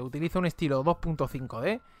 utiliza un estilo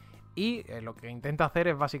 2.5D y lo que intenta hacer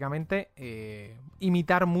es básicamente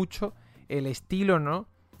imitar mucho el estilo, ¿no?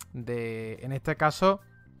 En este caso,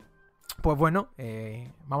 pues bueno,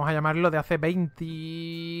 vamos a llamarlo de hace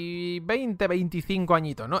 25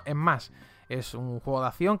 añitos, ¿no? Es más, es un juego de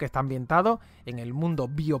acción que está ambientado en el mundo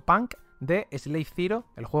biopunk de Slave Zero,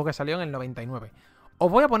 el juego que salió en el 99. Os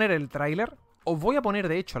voy a poner el tráiler, os voy a poner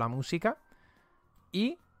de hecho la música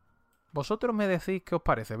y vosotros me decís qué os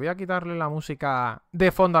parece. Voy a quitarle la música de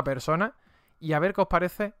fondo a persona y a ver qué os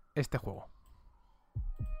parece este juego.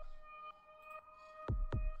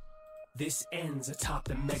 This ends atop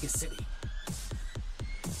the megacity,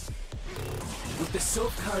 with the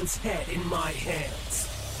Sultan's head in my hands.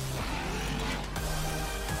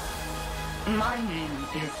 My name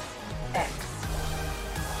is X.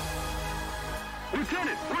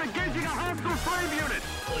 Lieutenant, we're engaging a hostile flame unit!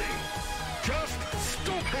 Just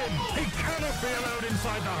stop him! He cannot be allowed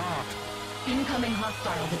inside the heart! Incoming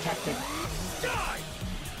hostile detected. Die!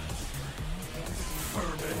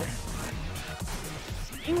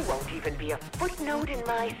 You won't even be a footnote in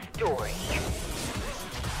my story.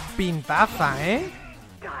 Pintaza, ¿eh?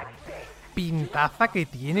 God's sake. Pintaza que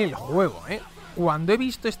tiene el juego, ¿eh? Cuando he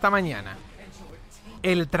visto esta mañana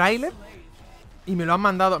el tráiler y me lo han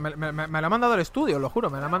mandado, me lo ha mandado el estudio, lo juro,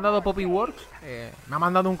 me lo ha mandado Poppyworks, me ha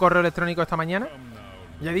mandado un correo electrónico esta mañana.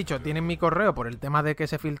 Ya he dicho, tienen mi correo por el tema de que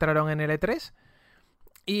se filtraron en el E3.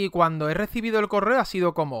 Y cuando he recibido el correo ha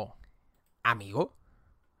sido como, amigo,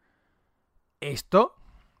 esto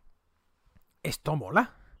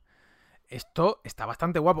mola. Esto está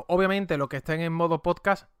bastante guapo. Obviamente los que estén en modo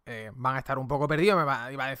podcast van a estar un poco perdidos.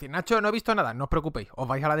 Iba a decir, Nacho, no he visto nada. No os preocupéis. Os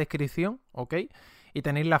vais a la descripción, ¿ok? Y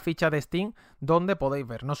tenéis la ficha de Steam donde podéis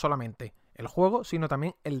ver no solamente el juego, sino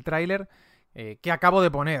también el tráiler que acabo de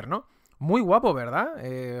poner, ¿no? Muy guapo,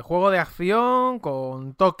 ¿verdad? Juego de acción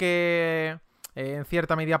con toque en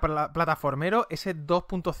cierta medida plataformero. Ese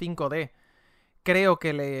 2.5D creo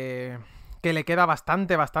que le queda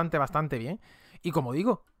bastante bien. Y como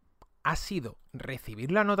digo, ha sido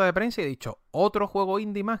recibir la nota de prensa y he dicho, otro juego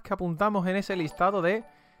indie más que apuntamos en ese listado de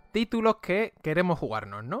títulos que queremos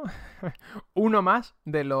jugarnos, ¿no? Uno más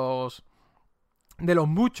de los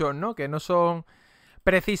muchos, ¿no? Que no son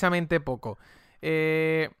precisamente pocos.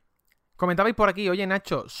 Comentabais por aquí, oye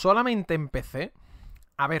Nacho, solamente empecé.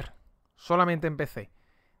 A ver, solamente empecé.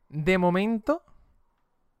 De momento,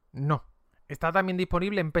 no. Está también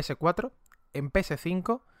disponible en PS4, en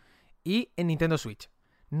PS5 y en Nintendo Switch.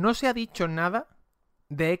 No se ha dicho nada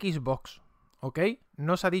de Xbox, ¿ok?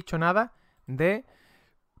 No se ha dicho nada de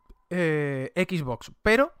Xbox,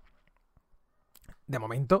 pero de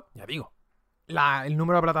momento, ya digo, el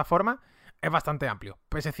número de plataformas es bastante amplio.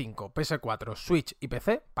 PS5, PS4, Switch y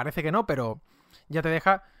PC, parece que no, pero ya te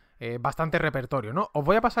deja bastante repertorio, ¿no? Os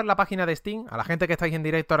voy a pasar la página de Steam, a la gente que estáis en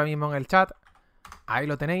directo ahora mismo en el chat. Ahí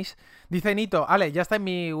lo tenéis. Dice Nito, Ale, ya está en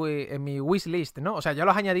mi wishlist, ¿no? O sea, ya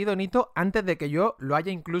lo has añadido, Nito, antes de que yo lo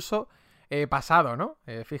haya incluso pasado, ¿no?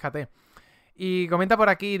 Fíjate. Y comenta por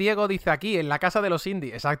aquí, Diego dice aquí, en la casa de los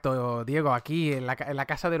indies. Exacto, Diego, aquí, en la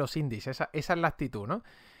casa de los indies. Esa es la actitud, ¿no?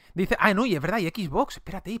 Dice, no, y es verdad, y Xbox.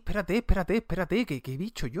 Espérate. ¿Qué he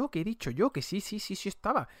dicho yo? Que sí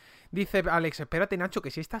estaba. Dice Alex, espérate, Nacho,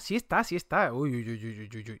 que sí está.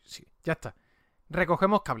 Uy. Sí, ya está.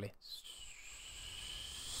 Recogemos cable.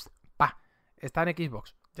 Está en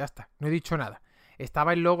Xbox, ya está, no he dicho nada.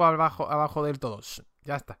 Estaba el logo abajo del todo,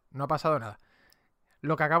 ya está, no ha pasado nada.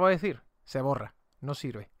 Lo que acabo de decir, se borra, no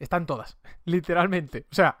sirve. Están todas, literalmente.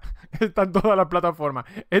 O sea, están todas las plataformas.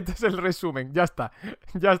 Este es el resumen, ya está.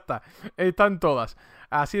 Están todas,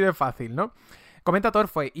 así de fácil, ¿no? Comenta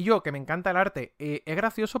Torfue, y yo, que me encanta el arte, es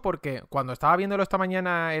gracioso porque cuando estaba viéndolo esta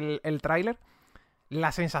mañana el tráiler,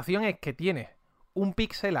 la sensación es que tiene un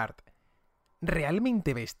pixel art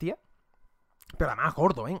realmente bestia. Pero además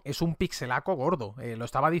gordo, ¿eh? Es un pixelaco gordo. Lo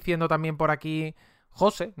estaba diciendo también por aquí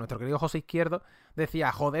José, nuestro querido José Izquierdo. Decía,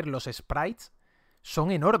 joder, los sprites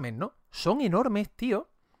son enormes, ¿no? Son enormes, tío.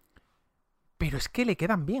 Pero es que le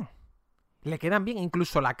quedan bien.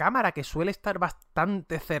 Incluso la cámara, que suele estar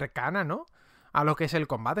bastante cercana, ¿no? A lo que es el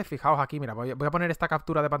combate. Fijaos aquí, mira, voy a poner esta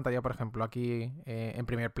captura de pantalla, por ejemplo, aquí en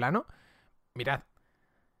primer plano. Mirad.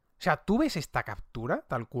 O sea, tú ves esta captura,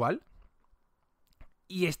 tal cual.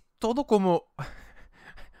 Y es todo como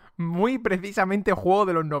muy precisamente juego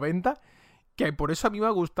de los 90, que por eso a mí me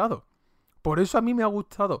ha gustado.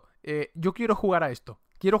 Yo quiero jugar a esto.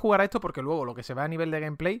 Porque luego lo que se ve a nivel de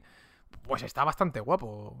gameplay, pues está bastante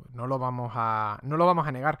guapo. No lo vamos a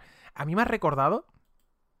negar. A mí me ha recordado,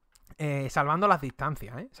 salvando las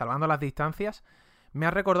distancias, me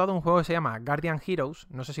ha recordado un juego que se llama Guardian Heroes.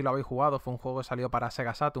 No sé si lo habéis jugado, fue un juego que salió para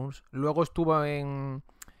Sega Saturn. Luego estuvo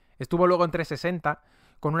luego en 360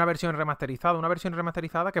 con una versión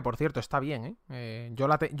remasterizada que, por cierto, está bien, ¿eh? Yo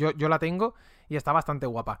la tengo y está bastante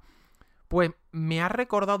guapa. Pues me ha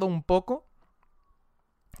recordado un poco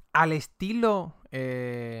al estilo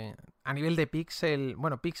a nivel de pixel.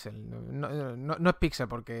 Bueno, pixel, no es pixel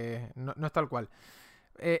porque no es tal cual.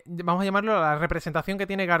 Vamos a llamarlo la representación que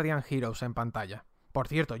tiene Guardian Heroes en pantalla. Por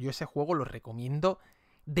cierto, yo ese juego lo recomiendo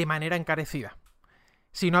de manera encarecida.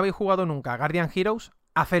 Si no habéis jugado nunca Guardian Heroes,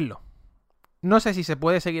 hacedlo. No sé si se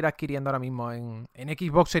puede seguir adquiriendo ahora mismo en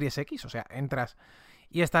Xbox Series X. O sea, entras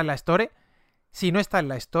y está en la Store. Si no está en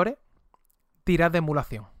la Store, tirad de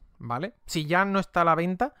emulación, ¿vale? Si ya no está a la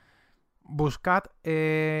venta, buscad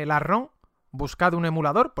la ROM, buscad un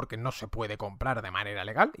emulador, porque no se puede comprar de manera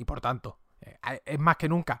legal y por tanto es más que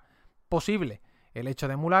nunca posible el hecho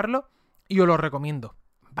de emularlo y os lo recomiendo.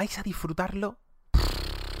 Vais a disfrutarlo.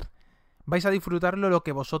 Vais a disfrutarlo lo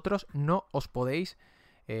que vosotros no os podéis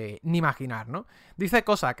ni imaginar, ¿no? Dice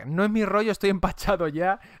Cossack, no es mi rollo, estoy empachado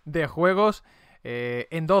ya de juegos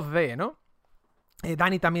en 2D, ¿no?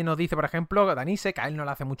 Dani también nos dice, por ejemplo, Danise, que a él no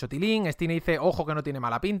le hace mucho tilín. Steam dice, ojo que no tiene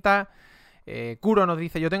mala pinta. Kuro nos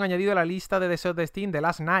dice, yo tengo añadido a la lista de deseos de Steam de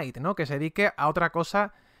Last Night, ¿no? Que se dedique a otra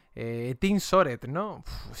cosa, Team Soret, ¿no?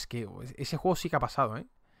 Es que ese juego sí que ha pasado, ¿eh?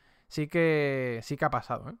 Sí que ha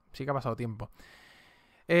pasado, ¿eh? Sí que ha pasado tiempo.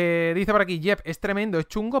 Dice por aquí, Jep, es tremendo, es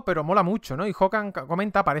chungo, pero mola mucho, ¿no? Y Hokan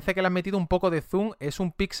comenta, parece que le han metido un poco de zoom, es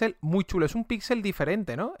un píxel muy chulo, es un píxel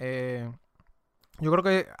diferente, ¿no? Yo creo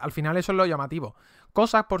que al final eso es lo llamativo.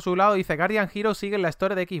 Cossack, por su lado, dice, Guardian Hero sigue en la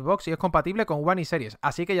Store de Xbox y es compatible con One y Series,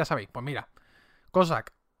 así que ya sabéis, pues mira,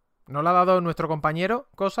 Cossack, no lo ha dado nuestro compañero,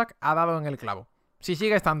 Cossack ha dado en el clavo. Si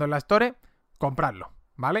sigue estando en la Store, compradlo,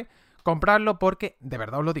 ¿vale? Compradlo porque, de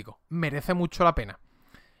verdad os lo digo, merece mucho la pena.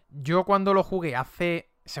 Yo cuando lo jugué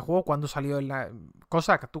ese juego cuando salió en la...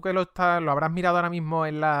 Cossack, tú que lo habrás mirado ahora mismo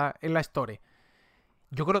en la Store.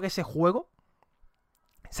 Yo creo que ese juego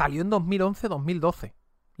salió en 2011-2012.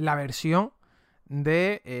 La versión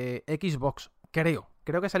de Xbox. Creo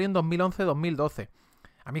que salió en 2011-2012.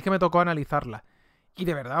 A mí es que me tocó analizarla. Y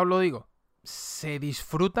de verdad os lo digo, se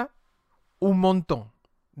disfruta un montón.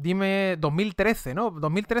 Dime 2013, ¿no?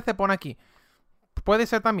 2013 pon aquí. Puede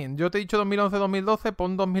ser también. Yo te he dicho 2011-2012,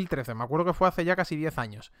 pon 2013. Me acuerdo que fue hace ya casi 10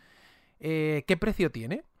 años. ¿Qué precio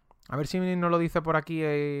tiene? A ver si nos lo dice por aquí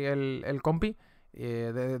el compi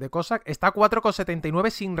de Cossack. Está a 4,79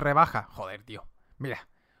 sin rebaja. Joder, tío. Mira,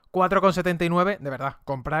 4,79, de verdad,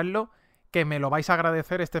 compradlo, que me lo vais a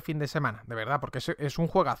agradecer este fin de semana. De verdad, porque es un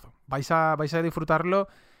juegazo. Vais a disfrutarlo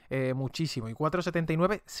muchísimo. Y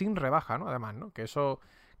 4,79 sin rebaja, ¿no? Además, ¿no? Que eso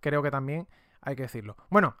creo que también hay que decirlo.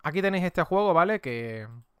 Bueno, aquí tenéis este juego, ¿vale? Que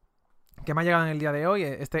me ha llegado en el día de hoy.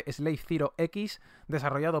 Este Slave Zero X,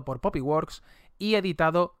 desarrollado por Poppyworks y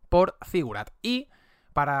editado por Ziggurat. Y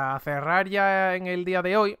para cerrar ya en el día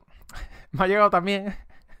de hoy, me ha llegado también...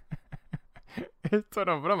 Esto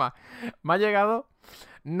no es broma. Me ha llegado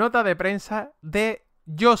nota de prensa de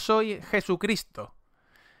Yo Soy Jesucristo.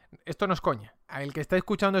 Esto no es coña. El que está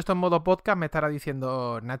escuchando esto en modo podcast me estará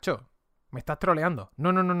diciendo, Nacho, me estás troleando.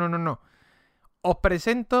 No. Os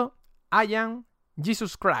presento I Am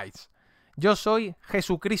Jesus Christ. Yo soy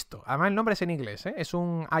Jesucristo. Además el nombre es en inglés, ¿eh? Es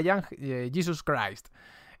un I Am Jesus Christ.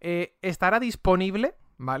 Estará disponible,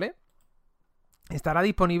 ¿vale? Estará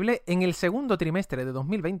disponible en el segundo trimestre de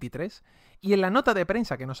 2023 y en la nota de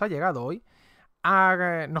prensa que nos ha llegado hoy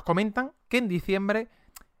nos comentan que en diciembre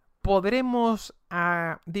podremos,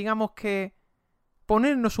 digamos que,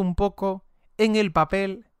 ponernos un poco en el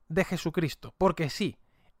papel de Jesucristo. Porque sí,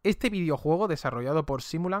 este videojuego desarrollado por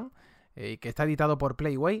Simulan y que está editado por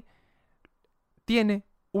Playway tiene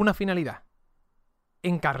una finalidad: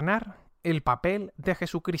 encarnar el papel de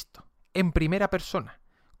Jesucristo en primera persona,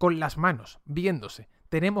 con las manos, viéndose.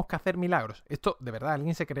 Tenemos que hacer milagros. Esto, de verdad,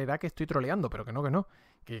 alguien se creerá que estoy troleando, pero que no.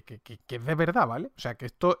 Que es de verdad, ¿vale? O sea, que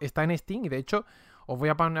esto está en Steam y, de hecho, os voy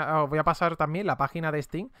a pasar también la página de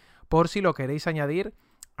Steam por si lo queréis añadir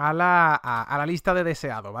a la lista de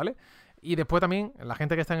deseado, ¿vale? Y después también, la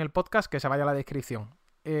gente que está en el podcast, que se vaya a la descripción.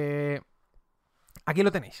 Aquí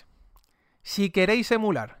lo tenéis. Si queréis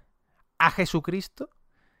emular a Jesucristo,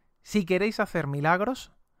 si queréis hacer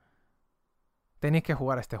milagros, tenéis que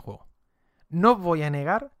jugar a este juego. No os voy a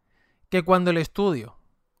negar que cuando el estudio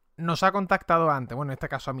nos ha contactado antes, bueno, en este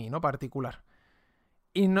caso a mí, ¿no? Particular,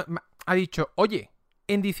 y ha dicho, oye,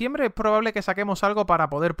 en diciembre es probable que saquemos algo para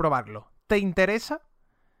poder probarlo. ¿Te interesa?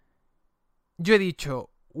 Yo he dicho,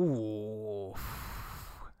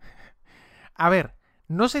 a ver,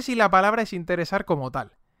 no sé si la palabra es interesar como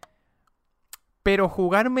tal, pero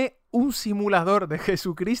jugarme un simulador de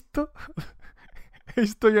Jesucristo...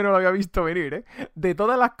 Esto yo no lo había visto venir, ¿eh? De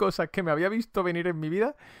todas las cosas que me había visto venir en mi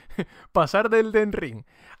vida, pasar del Elden Ring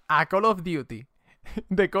a Call of Duty,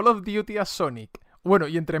 de Call of Duty a Sonic, bueno,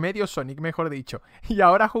 y entre medio Sonic, mejor dicho, y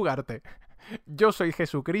ahora jugarte Yo Soy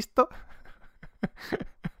Jesucristo.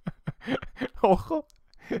 Ojo,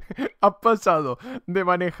 has pasado de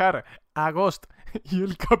manejar a Ghost y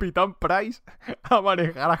el Capitán Price a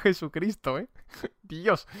manejar a Jesucristo, ¿eh?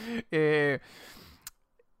 Dios.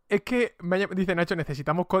 Es que dice Nacho,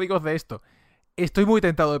 necesitamos códigos de esto. Estoy muy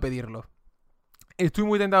tentado de pedirlo.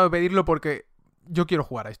 Porque yo quiero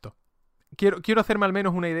jugar a esto. Quiero hacerme al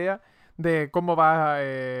menos una idea de cómo va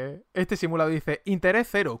este simulador. Dice, interés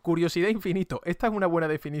cero, curiosidad infinito. Esta es una buena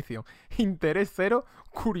definición. Interés cero,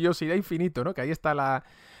 curiosidad infinito, ¿no? Que ahí está la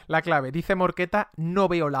clave. Dice Morqueta, no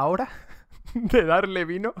veo la hora de darle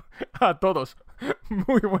vino a todos.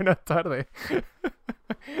 Muy buenas tardes.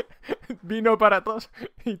 Vino para todos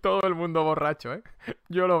y todo el mundo borracho, ¿eh?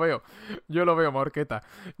 Yo lo veo, Morqueta.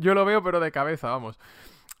 Yo lo veo, pero de cabeza, vamos.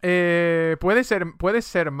 ¿Puede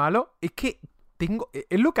ser malo? Es que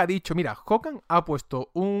es lo que ha dicho. Mira, Hokan ha puesto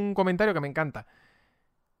un comentario que me encanta.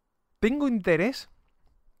 Tengo interés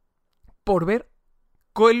por ver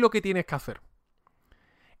qué es lo que tienes que hacer.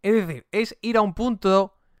 Es decir, ¿es ir a un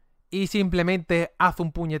punto y simplemente haz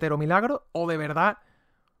un puñetero milagro? ¿O de verdad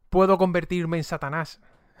puedo convertirme en Satanás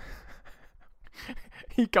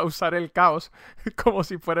y causar el caos como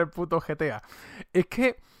si fuera el puto GTA? Es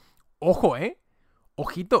que, ojo,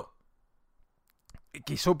 ojito,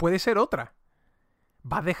 que eso puede ser otra.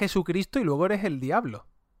 Vas de Jesucristo y luego eres el diablo.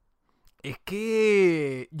 Es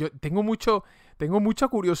que yo tengo mucha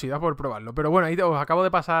curiosidad por probarlo. Pero bueno, ahí os acabo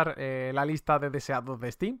de pasar la lista de deseados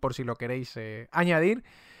de Steam, por si lo queréis añadir,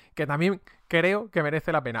 que también creo que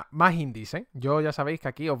merece la pena. Más indies, ¿eh? Yo ya sabéis que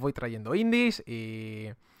aquí os voy trayendo indies y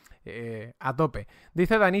a tope.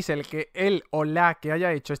 Dice Danisel que él o la que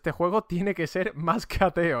haya hecho este juego tiene que ser más que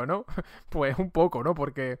ateo, ¿no? Pues un poco, ¿no?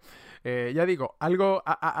 Porque, ya digo, algo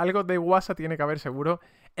de guasa tiene que haber seguro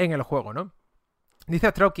en el juego, ¿no?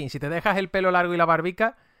 Dice Stroking, si te dejas el pelo largo y la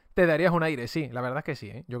barbica, te darías un aire. Sí, la verdad es que sí,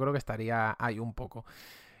 ¿eh? Yo creo que estaría ahí un poco.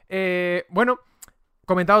 Bueno,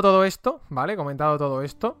 comentado todo esto, ¿vale?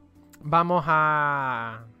 Vamos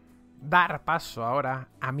a dar paso ahora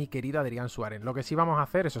a mi querido Adrián Suárez. Lo que sí vamos a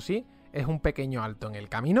hacer, eso sí, es un pequeño alto en el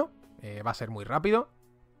camino. Va a ser muy rápido.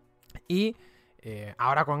 Y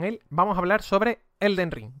ahora con él vamos a hablar sobre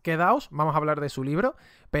Elden Ring. Quedaos, vamos a hablar de su libro,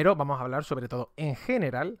 pero vamos a hablar sobre todo en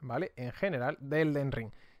general, ¿vale? En general de Elden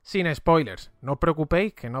Ring. Sin spoilers. No os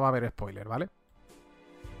preocupéis que no va a haber spoilers, ¿vale?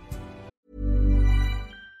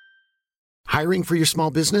 Hiring for your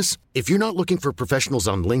small business? If you're not looking for professionals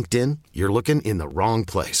on LinkedIn, you're looking in the wrong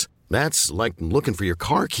place. That's like looking for your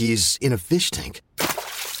car keys in a fish tank.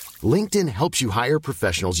 LinkedIn helps you hire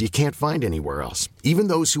professionals you can't find anywhere else, even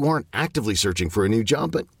those who aren't actively searching for a new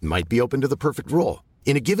job but might be open to the perfect role.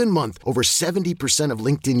 In a given month, over 70% of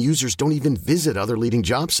LinkedIn users don't even visit other leading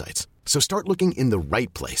job sites. So start looking in the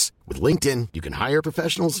right place. With LinkedIn, you can hire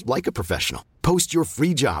professionals like a professional. Post your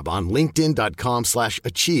free job on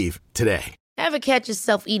linkedin.com/achieve today. Ever catch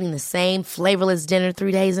yourself eating the same flavorless dinner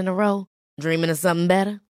 3 days in a row? Dreaming of something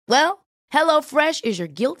better? Well, HelloFresh is your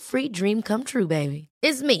guilt-free dream come true, baby.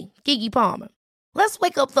 It's me, Keke Palmer. Let's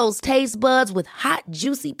wake up those taste buds with hot,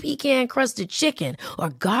 juicy pecan-crusted chicken or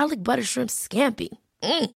garlic butter shrimp scampi.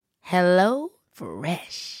 Hello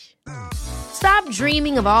Fresh. Stop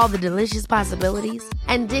dreaming of all the delicious possibilities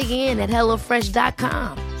and dig in at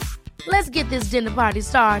HelloFresh.com. Let's get this dinner party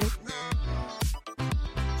started.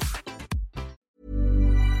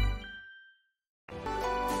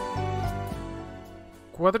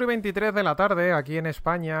 Cuatro y 23 de la tarde aquí en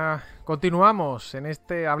España. Continuamos en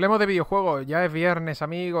este... Hablemos de videojuegos. Ya es viernes,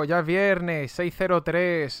 amigos. Ya es viernes.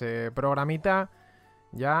 603. Programita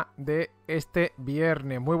ya de este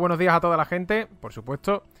viernes. Muy buenos días a toda la gente, por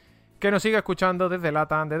supuesto, que nos sigue escuchando desde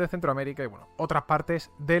LATAM, desde Centroamérica y, bueno, otras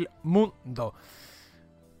partes del mundo.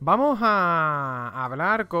 Vamos a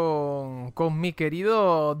hablar con mi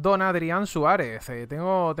querido don Adrián Suárez.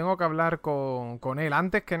 Tengo que hablar con él.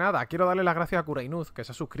 Antes que nada, quiero darle las gracias a Kurainuz, que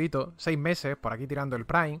se ha suscrito 6 meses por aquí tirando el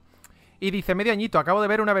Prime. Y dice, medio añito, acabo de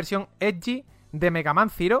ver una versión edgy de Mega Man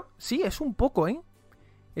Zero. Sí, es un poco, ¿eh?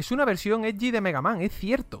 Es una versión edgy de Mega Man, es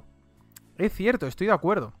cierto. Es cierto, estoy de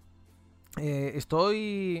acuerdo.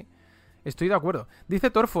 Estoy de acuerdo. Dice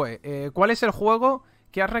Torfue, ¿cuál es el juego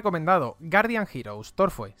que has recomendado? Guardian Heroes.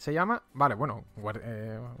 Torfue, se llama... Vale, bueno,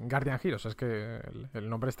 Guardian Heroes, es que el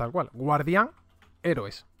nombre es tal cual. Guardian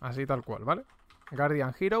Héroes, así tal cual, ¿vale?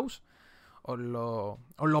 Guardian Heroes. Os lo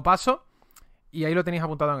paso y ahí lo tenéis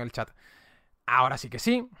apuntado en el chat. Ahora sí que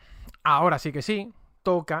sí.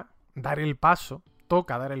 Toca dar el paso,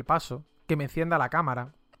 que me encienda la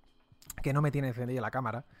cámara, que no me tiene encendida la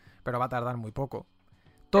cámara, pero va a tardar muy poco.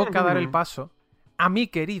 Toca dar el paso a mi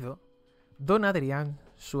querido don Adrián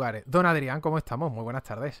Suárez. Don Adrián, ¿cómo estamos? Muy buenas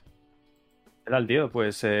tardes. ¿Qué tal, tío?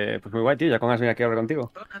 Pues muy guay, tío. Ya con ganas de venir aquí a hablar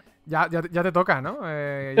contigo. Ya te toca, ¿no?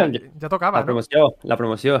 Ya tocaba, La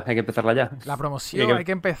promoción, hay que empezarla ya. La promoción, hay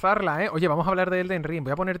que empezarla, ¿eh? Oye, vamos a hablar de Elden Ring.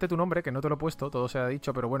 Voy a ponerte tu nombre, que no te lo he puesto, todo se ha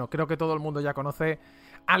dicho, pero bueno, creo que todo el mundo ya conoce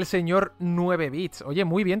al señor 9 bits. Oye,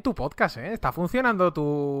 muy bien tu podcast, ¿eh? Está funcionando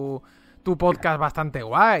tu podcast bastante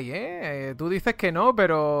guay, ¿eh? Tú dices que no,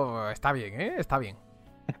 pero está bien, ¿eh? Está bien.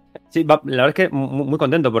 Sí, la verdad es que muy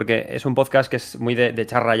contento porque es un podcast que es muy de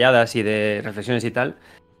echar rayadas y de reflexiones y tal.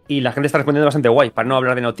 Y la gente está respondiendo bastante guay, para no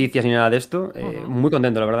hablar de noticias ni nada de esto. Muy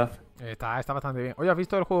contento, la verdad. Está bastante bien. Oye, ¿has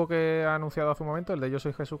visto el juego que ha anunciado hace un momento, el de Yo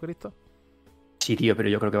soy Jesucristo? Sí, tío, pero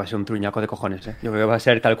yo creo que va a ser un truñaco de cojones, ¿eh? Yo creo que va a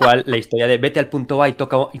ser tal cual la historia de vete al punto A y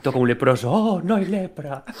toca un leproso. ¡Oh, no hay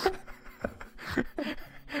lepra!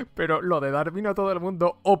 Pero lo de dar vino a todo el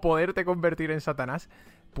mundo o poderte convertir en Satanás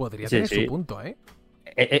podría tener su punto, ¿eh?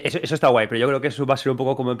 Eso está guay, pero yo creo que eso va a ser un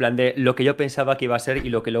poco como en plan de lo que yo pensaba que iba a ser y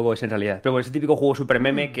lo que luego es en realidad. Pero bueno, ese típico juego super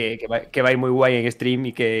meme que va a ir muy guay en stream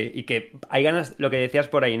y que hay ganas, lo que decías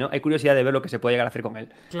por ahí, ¿no? Hay curiosidad de ver lo que se puede llegar a hacer con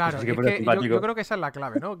él. Claro, es que yo creo que esa es la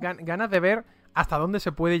clave, ¿no? Ganas de ver hasta dónde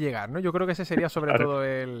se puede llegar, ¿no? Yo creo que ese sería sobre todo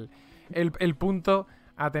el punto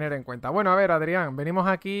a tener en cuenta. Bueno, a ver, Adrián, venimos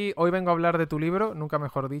aquí, hoy vengo a hablar de tu libro, nunca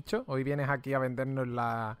mejor dicho, hoy vienes aquí a vendernos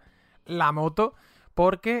la moto,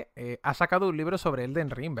 porque has sacado un libro sobre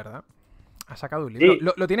Elden Ring, ¿verdad? Has sacado un libro. Sí.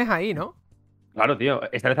 Lo tienes ahí, ¿no? Claro, tío,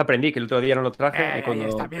 esta vez aprendí que el otro día no lo traje y cuando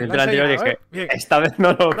está bien, el anterior dije, bien. esta vez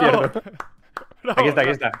no lo pierdo. Bravo, Aquí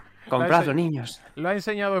está. Compradlo, niños. Lo ha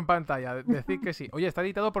enseñado en pantalla, decir que sí. Oye, está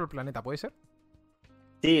editado por el Planeta, ¿puede ser?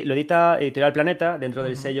 Sí, lo edita Editorial Planeta dentro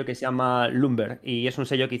del sello que se llama Lumber y es un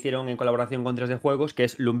sello que hicieron en colaboración con 3D Juegos que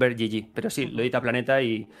es Lumber GG. Pero sí, lo edita Planeta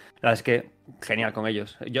y la verdad es que genial con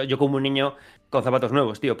ellos. Yo como un niño con zapatos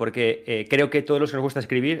nuevos, tío, porque creo que todos los que nos gusta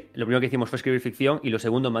escribir, lo primero que hicimos fue escribir ficción y lo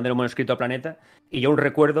segundo, mandar un manuscrito a Planeta. Y yo aún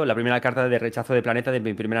recuerdo la primera carta de rechazo de Planeta de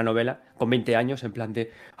mi primera novela con 20 años, en plan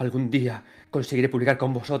de algún día conseguiré publicar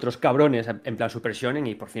con vosotros, cabrones, en plan super shonen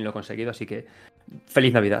y por fin lo he conseguido, así que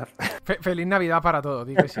feliz Navidad. Feliz Navidad para todos,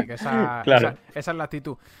 di que sí, que esa es la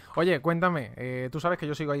actitud. Oye, cuéntame, tú sabes que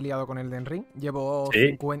yo sigo ahí liado con Elden Ring, llevo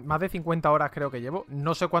más de 50 horas creo que llevo,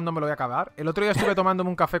 no sé cuándo me lo voy a acabar. El otro día estuve tomándome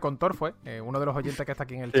un café con Thor, uno de los oyentes que está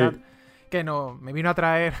aquí en el chat, que me vino a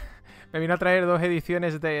traer 2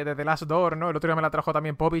 ediciones de The Last Door, ¿no? El otro día me la trajo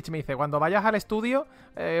también Povich, me dice, cuando vayas al estudio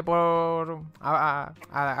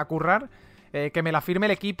a currar, que me la firme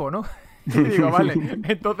el equipo, ¿no? Y digo, vale,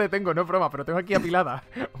 entonces no es broma, pero tengo aquí apilada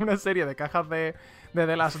una serie de cajas de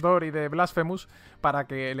The Last Door y de Blasphemous para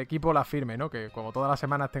que el equipo la firme, ¿no? Que como todas las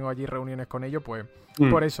semanas tengo allí reuniones con ellos, pues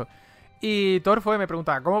por eso. Y Thor me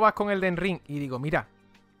pregunta, ¿cómo vas con el Elden Ring? Y digo, mira,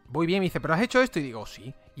 voy bien. Me dice, ¿pero has hecho esto? Y digo,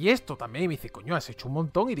 sí. Y esto también. Y me dice, coño, has hecho un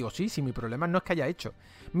montón. Y digo, sí, mi problema no es que haya hecho.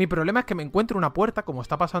 Mi problema es que me encuentro una puerta, como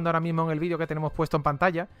está pasando ahora mismo en el vídeo que tenemos puesto en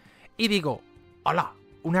pantalla, y digo, ¡hola!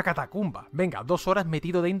 Una catacumba. Venga, 2 horas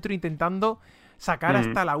metido dentro intentando sacar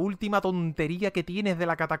hasta la última tontería que tienes de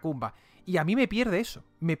la catacumba. Y a mí me pierde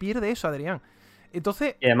eso, Adrián.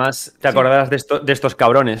 Entonces... Y además te acordarás de estos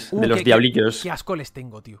cabrones, de los diablillos. Qué asco les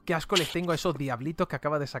tengo, tío. Qué asco les tengo a esos diablitos que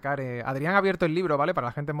acaba de sacar. Adrián ha abierto el libro, ¿vale? Para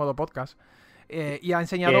la gente en modo podcast. Y ha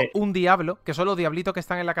enseñado un diablo, que son los diablitos que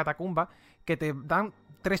están en la catacumba, que te dan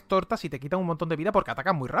 3 tortas y te quitan un montón de vida porque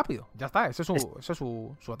atacan muy rápido. Ya está, ese es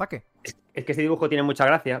su ataque. Es que este dibujo tiene mucha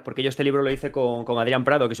gracia, porque yo este libro lo hice con Adrián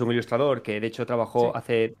Prado, que es un ilustrador, que de hecho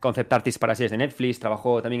hace concept artist para series de Netflix,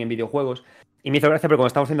 trabajó también en videojuegos. Y me hizo gracia porque cuando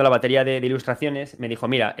estábamos haciendo la batería de ilustraciones, me dijo,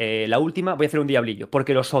 mira, la última voy a hacer un diablillo,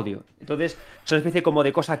 porque los odio. Entonces, es una especie como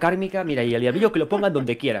de cosa kármica, mira, y el diablillo que lo pongan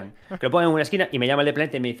donde quieran. Que lo pongan en una esquina, y me llama el de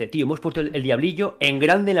Planeta y me dice, tío, hemos puesto el diablillo en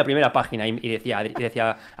grande en la primera página. Y decía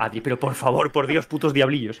Adri, pero por favor, por Dios, putos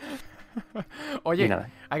diablillos. Oye,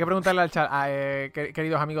 hay que preguntarle al chat,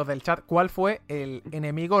 queridos amigos del chat, ¿cuál fue el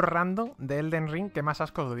enemigo random de Elden Ring que más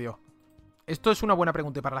asco os dio? Esto es una buena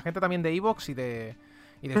pregunta y para la gente también de Evox y de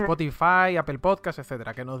Spotify, Apple Podcasts,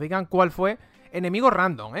 etcétera, que nos digan cuál fue enemigo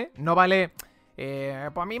random, ¿eh? No vale, pues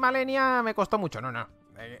a mí Malenia me costó mucho, no.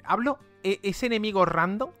 Hablo ese enemigo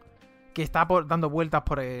random que está dando vueltas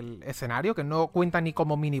por el escenario, que no cuenta ni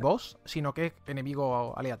como mini boss, sino que es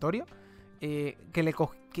enemigo aleatorio.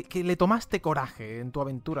 Que le tomaste coraje en tu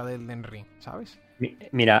aventura del Elden Ring, ¿sabes?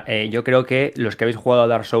 Mira, yo creo que los que habéis jugado a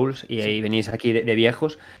Dark Souls y venís aquí de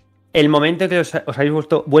viejos, el momento en que os habéis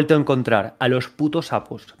vuelto a encontrar a los putos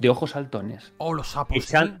sapos de ojos saltones. Oh, los sapos,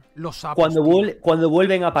 sí. Los sapos. Cuando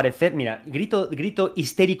vuelven a aparecer, mira, grito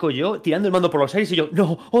histérico yo, tirando el mando por los aires y yo,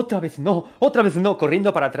 no, otra vez no,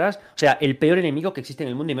 corriendo para atrás. O sea, el peor enemigo que existe en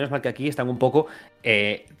el mundo y menos mal que aquí están un poco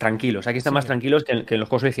tranquilos. Aquí están más tranquilos que en los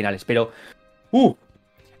juegos originales, pero...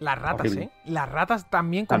 Las ratas, horrible. Las ratas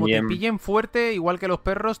también, como te pillen fuerte, igual que los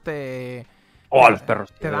perros, los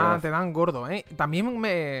perros. Te dan gordo, ¿eh? También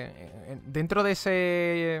dentro de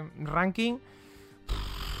ese ranking,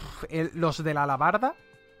 los de la alabarda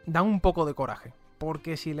dan un poco de coraje.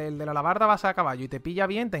 Porque si el de la alabarda vas a caballo y te pilla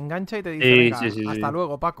bien, te engancha y te dice, hasta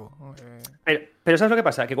luego, Paco. Pero ¿sabes lo que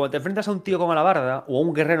pasa? Que cuando te enfrentas a un tío con alabarda o a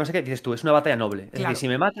un guerrero, no sé qué, dices tú, es una batalla noble. Es decir, si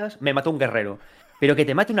me matas, me mata un guerrero. Pero que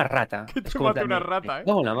te mate una rata. Que te mate una rata, ¿eh?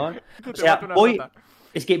 No, la madre. O sea, voy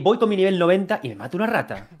Es que voy con mi nivel 90 y me mato una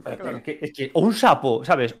rata. O un sapo,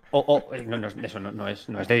 ¿sabes? No, eso no es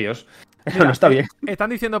de Dios. Eso Mira, no está bien. Están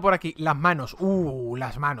diciendo por aquí, las manos.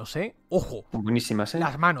 Las manos, Ojo. Buenísimas,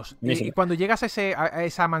 Las manos. Y cuando llegas a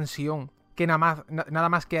esa mansión, que nada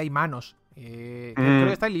más que hay manos. Creo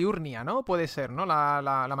que está en Liurnia, ¿no? Puede ser, ¿no?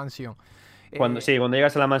 La mansión. Cuando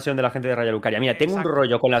llegas a la mansión de la gente de Raya Lucaria. Mira, tengo un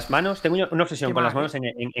rollo con las manos, tengo una obsesión con las manos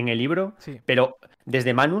en el libro, sí. Pero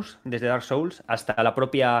desde Manus, desde Dark Souls, hasta la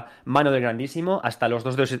propia mano del Grandísimo, hasta los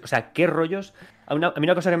dos dedos. O sea, qué rollos. A mí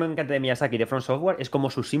una cosa que me encanta de Miyazaki y de From Software es cómo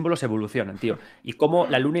sus símbolos evolucionan, tío. Y cómo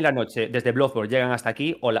la luna y la noche, desde Bloodborne, llegan hasta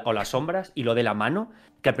aquí, o las sombras, y lo de la mano,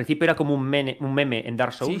 que al principio era como un meme en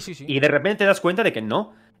Dark Souls, sí. y de repente te das cuenta de que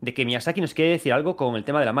no, de que Miyazaki nos quiere decir algo con el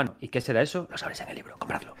tema de la mano. ¿Y qué será eso? Lo sabréis en el libro,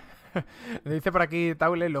 compradlo. Le dice por aquí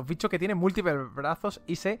Taule, los bichos que tienen múltiples brazos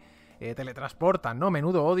y se teletransportan, ¿no?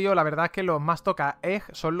 Menudo odio, la verdad es que los más toca egg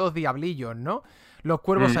son los diablillos, ¿no? Los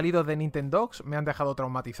cuervos salidos de Nintendogs me han dejado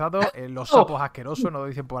traumatizado, los sapos asquerosos, nos lo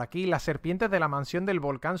dicen por aquí, las serpientes de la mansión del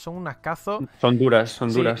volcán son un ascazo. Son duras.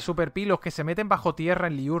 Super Pi, los que se meten bajo tierra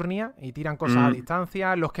en Liurnia y tiran cosas a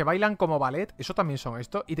distancia, los que bailan como ballet, eso también son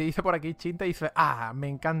estos. Y te dice por aquí Chinta, dice, me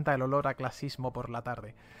encanta el olor a clasismo por la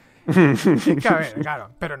tarde. Es que, a ver,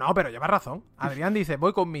 claro, pero lleva razón. Adrián dice,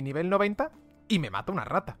 voy con mi nivel 90 y me mata una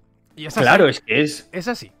rata. Y es así. Claro, es que es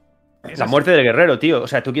así. la muerte del guerrero, tío. O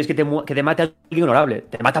sea, tú quieres que te mate alguien honorable.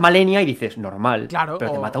 Te mata Malenia y dices, normal. Claro,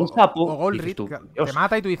 pero te mata un sapo. O Golrit, te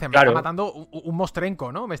mata y tú dices, me está matando un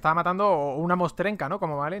mostrenco, ¿no? Me está matando una mostrenca, ¿no?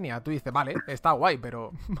 Como Malenia. Tú dices, vale, está guay,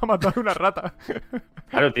 pero me ha matado una rata.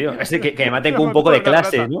 Claro, tío. Es que me maten con un poco de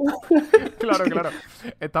clase, ¿no? Claro.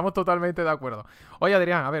 Estamos totalmente de acuerdo. Oye,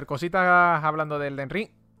 Adrián, a ver, cositas hablando del Elden Ring.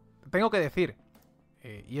 Tengo que decir,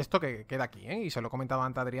 y esto que queda aquí, y se lo he comentado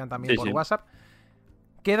antes a Adrián también por WhatsApp,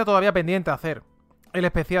 queda todavía pendiente hacer el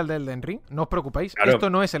especial del Elden Ring, no os preocupéis, esto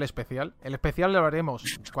no es el especial lo haremos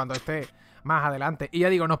cuando esté más adelante, y ya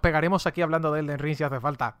digo, nos pegaremos aquí hablando del Elden Ring si hace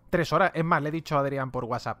falta 3 horas, es más, le he dicho a Adrián por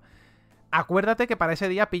WhatsApp, acuérdate que para ese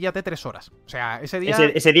día píllate 3 horas. O sea, ese día...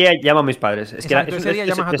 Ese día llamo a mis padres. Exacto, ese día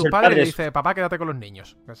llamas a tus padres y le dices, papá, quédate con los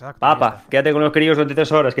niños. Exacto, papá, quédate con los críos durante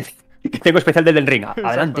 3 horas, que tengo especial del Ring.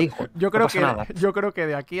 Adelante, hijo. Yo creo que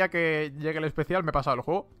de aquí a que llegue el especial me he pasado el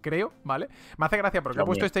juego, creo, ¿vale? Me hace gracia porque he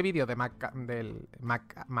puesto este vídeo del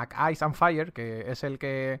Mac Eyes and Fire, que es el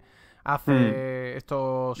que hace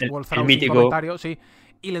estos walkthroughs sin comentarios, sí.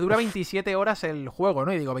 Y le dura 27 horas el juego,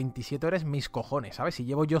 ¿no? Y digo, 27 horas mis cojones, ¿sabes? Si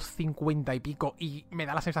llevo yo 50 y pico y me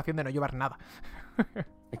da la sensación de no llevar nada.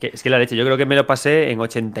 Es que la leche, yo creo que me lo pasé en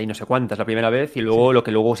 80 y no sé cuántas la primera vez y luego lo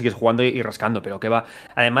que luego sigues jugando y rascando, pero que va.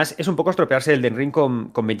 Además, es un poco estropearse el Elden Ring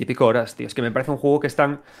con 20 y pico horas, tío. Es que me parece un juego que es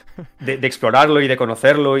tan de explorarlo y de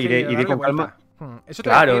conocerlo y de ir con calma. Eso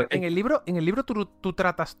claro. En el libro tú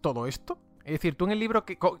tratas todo esto. Es decir, tú en el libro...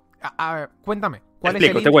 cuéntame. ¿Cuál es el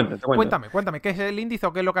índice? Te cuento. Cuéntame. ¿Qué es el índice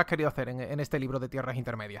o qué es lo que has querido hacer en este libro de Tierras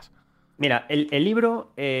Intermedias? Mira, el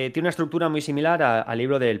libro tiene una estructura muy similar al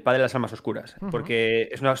libro del Padre de las Almas Oscuras. Porque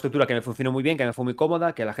es una estructura que me funcionó muy bien, que me fue muy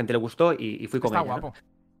cómoda, que a la gente le gustó y fui con ella. Está guapo.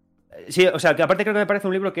 ¿No? Sí, o sea, que aparte creo que me parece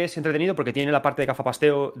un libro que es entretenido porque tiene la parte de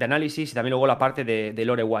gafapasteo, de análisis y también luego la parte de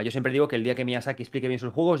lore guay. Yo siempre digo que el día que Miyazaki explique bien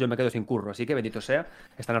sus juegos yo me quedo sin curro, así que bendito sea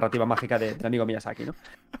esta narrativa mágica del amigo Miyazaki, ¿no?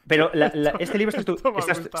 Pero este libro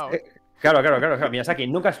Claro, Miyazaki,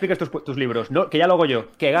 nunca expliques tus libros, ¿no? Que ya lo hago yo,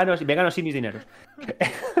 que me gano sin mis dineros.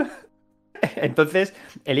 Entonces,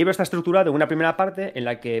 el libro está estructurado en una primera parte en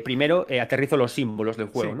la que primero aterrizo los símbolos del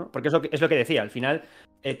juego, ¿no? Porque es lo que decía, al final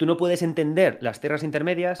tú no puedes entender las tierras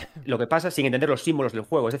intermedias, lo que pasa, sin entender los símbolos del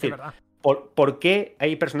juego. Es decir, ¿por qué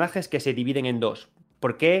hay personajes que se dividen en dos?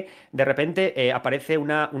 ¿Por qué de repente aparece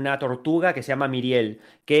una tortuga que se llama Miriel,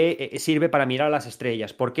 que sirve para mirar a las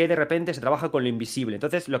estrellas? ¿Por qué de repente se trabaja con lo invisible?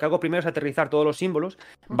 Entonces, lo que hago primero es aterrizar todos los símbolos,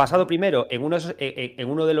 basado primero en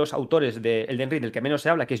uno de los autores de Elden Ring, del que menos se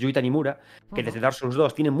habla, que es Yuita Nimura, que desde Dark Souls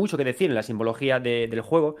 2 tiene mucho que decir en la simbología del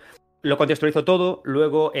juego. Lo contextualizo todo,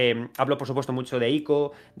 luego hablo por supuesto mucho de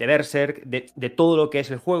Ico, de Berserk, de todo lo que es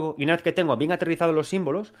el juego, y una vez que tengo bien aterrizados los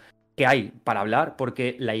símbolos, que hay para hablar,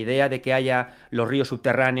 porque la idea de que haya los ríos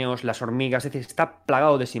subterráneos, las hormigas, es decir, está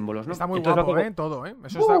plagado de símbolos, ¿no? Está muy guapo, todo, ¿eh?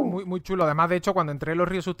 Eso está muy, muy chulo. Además, de hecho, cuando entré en los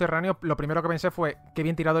ríos subterráneos, lo primero que pensé fue, qué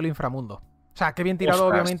bien tirado el inframundo. O sea, qué bien tirado,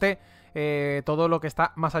 obviamente, todo lo que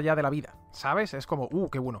está más allá de la vida, ¿sabes? Es como,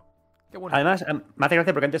 qué bueno. Además, me hace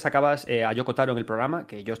gracia porque antes sacabas a Yoko Taro en el programa,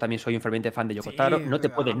 que yo también soy un ferviente fan de Yoko Taro. No te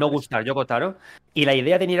puede no gustar Yoko Taro. Y la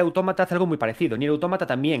idea de Nier Automata hace algo muy parecido. Nier Automata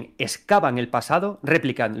también excavan el pasado,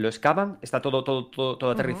 replican, lo excavan, está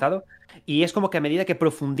todo aterrizado. Y es como que a medida que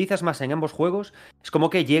profundizas más en ambos juegos, es como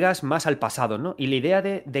que llegas más al pasado, ¿no? Y la idea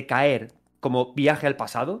de caer como viaje al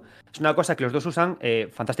pasado. Es una cosa que los dos usan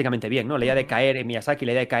fantásticamente bien, ¿no? La idea de caer en Miyazaki,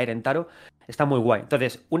 la idea de caer en Taro, está muy guay.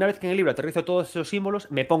 Entonces, una vez que en el libro aterrizo todos esos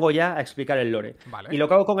símbolos, me pongo ya a explicar el lore. Vale. Y lo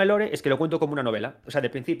que hago con el lore es que lo cuento como una novela. O sea, de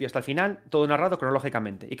principio hasta el final, todo narrado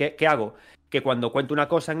cronológicamente. ¿Y qué hago? Que cuando cuento una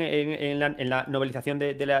cosa en la novelización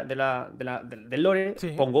del lore,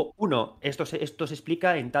 Sí. pongo, 1, esto se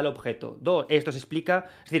explica en tal objeto. 2, esto se explica,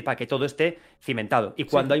 es decir, para que todo esté cimentado. Y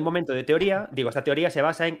cuando hay un momento de teoría, digo, esta teoría se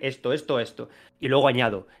basa en esto. Y luego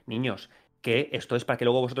añado, niños, que esto es para que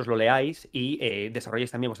luego vosotros lo leáis y desarrolléis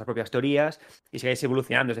también vuestras propias teorías y sigáis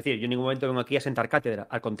evolucionando. Es decir, yo en ningún momento vengo aquí a sentar cátedra.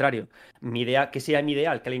 Al contrario, mi idea, que sea mi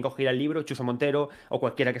ideal, que alguien cogiera el libro, Chuso Montero o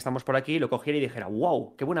cualquiera que estamos por aquí, lo cogiera y dijera,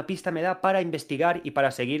 wow, qué buena pista me da para investigar y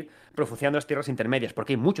para seguir profunciando las tierras intermedias,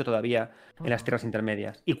 porque hay mucho todavía en las tierras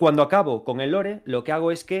intermedias. Y cuando acabo con el lore, lo que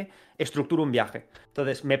hago es que estructuro un viaje.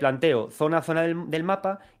 Entonces me planteo zona a zona del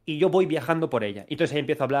mapa y yo voy viajando por ella. Entonces ahí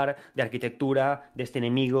empiezo a hablar de arquitectura, de este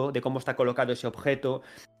enemigo, de cómo está colocado ese objeto,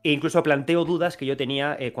 e incluso planteo dudas que yo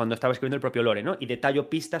tenía cuando estaba escribiendo el propio lore, ¿no? Y detallo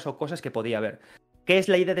pistas o cosas que podía haber. ¿Qué es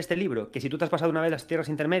la idea de este libro? Que si tú te has pasado una vez las tierras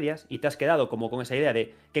intermedias y te has quedado como con esa idea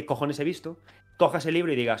de ¿qué cojones he visto? Cojas el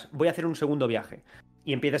libro y digas, voy a hacer un segundo viaje.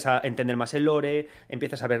 Y empiezas a entender más el lore,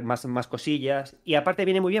 empiezas a ver más cosillas. Y aparte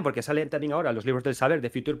viene muy bien porque salen también ahora los libros del saber de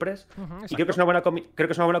Future Press. Y creo que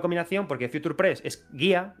es una buena combinación porque Future Press es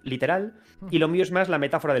guía, literal, y lo mío es más la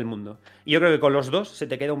metáfora del mundo. Y yo creo que con los dos se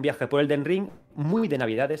te queda un viaje por Elden Ring muy de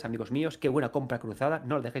Navidades, amigos míos. Qué buena compra cruzada,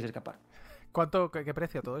 no lo dejéis escapar. ¿Qué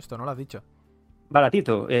precio todo esto? No lo has dicho.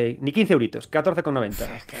 Baratito, ni 15 euritos,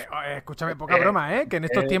 14,90. Es que, escúchame, poca broma, ¿eh? Que en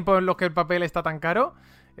estos tiempos en los que el papel está tan caro,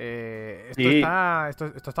 esto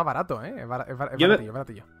está barato, ¿eh? Es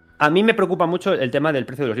baratillo. A mí me preocupa mucho el tema del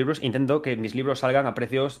precio de los libros. Intento que mis libros salgan a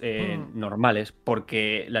precios normales,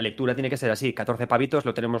 porque la lectura tiene que ser así. 14 pavitos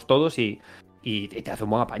lo tenemos todos y te hace un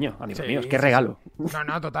buen apaño, amigos míos. ¡Qué regalo!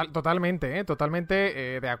 No, totalmente,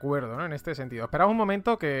 totalmente de acuerdo, ¿no? En este sentido. Esperad un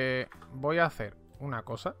momento que voy a hacer una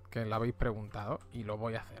cosa que la habéis preguntado y lo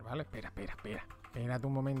voy a hacer, ¿vale? Espera. Espérate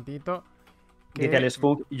un momentito. Dice Alex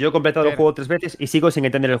Funk, yo he completado el juego 3 veces y sigo sin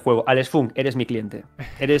entender el juego. Alex Funk, eres mi cliente.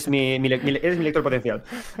 Eres mi lector potencial.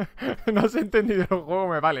 No has entendido el juego,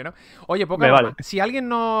 me vale, ¿no? Oye, poca me vale. Si alguien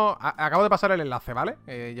no... Acabo de pasar el enlace, ¿vale?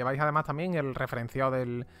 Lleváis además también el referenciado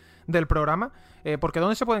del programa. Porque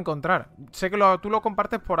 ¿dónde se puede encontrar? Sé que tú lo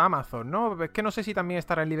compartes por Amazon, ¿no? Es que no sé si también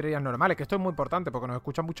estará en librerías normales, que esto es muy importante porque nos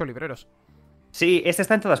escuchan muchos libreros. Sí, este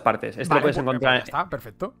está en todas partes. Lo puedes encontrar. Pues está,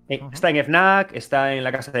 perfecto. Está en FNAC, está en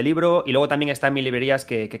la Casa del Libro y luego también está en mil librerías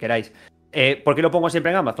que queráis. ¿Por qué lo pongo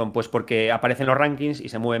siempre en Amazon? Pues porque aparecen los rankings y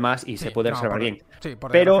se mueve más y se puede reservar bien. Sí,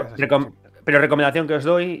 Pero recomendación que os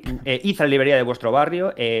doy, id a la librería de vuestro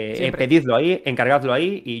barrio, pedidlo ahí, encargadlo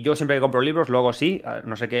ahí, y yo siempre que compro libros lo hago así,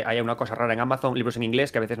 no sé que haya una cosa rara en Amazon, libros en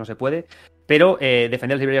inglés que a veces no se puede, pero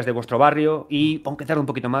defended las librerías de vuestro barrio y aunque tarde un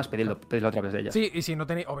poquito más, pedidlo a través de ellas. Sí, y si no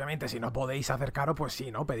tenéis, obviamente, si no podéis acercaros, pues sí,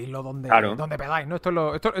 ¿no? Pedidlo donde pedáis, ¿no? Esto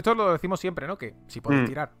lo decimos siempre, ¿no? Que si podéis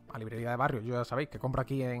tirar a librería de barrio, yo ya sabéis que compro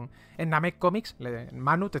aquí en Namek Comics,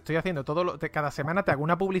 Manu, te estoy haciendo cada semana te hago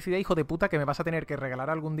una publicidad, hijo de puta, que me vas a tener que regalar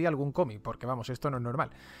algún día algún cómic, porque vamos, esto no es normal.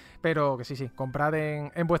 Pero que sí, comprad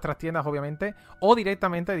en vuestras tiendas, obviamente, o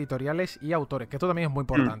directamente a editoriales y autores, que esto también es muy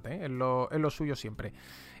importante, ¿eh? Es lo suyo siempre.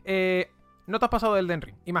 No te has pasado del Elden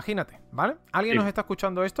Ring, imagínate, ¿vale? Alguien nos está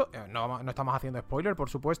escuchando esto, no estamos haciendo spoiler, por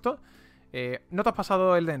supuesto. No te has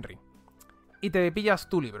pasado el Elden Ring y te pillas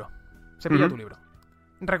tu libro. Se pilla tu libro.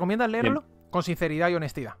 ¿Recomiendas leerlo? Con sinceridad y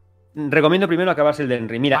honestidad. Recomiendo primero acabarse el Elden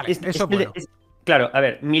Ring. Mira, vale, eso es bueno. Claro, a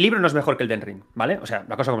ver, mi libro no es mejor que el Elden Ring, ¿vale? O sea,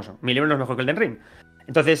 la cosa como son. Mi libro no es mejor que el Elden Ring.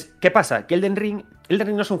 Entonces, ¿qué pasa? Que Elden Ring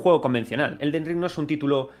no es un juego convencional. Elden Ring no es un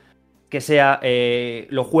título que sea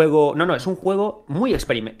lo juego... No, es un juego muy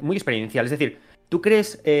experiencial. Es decir, ¿tú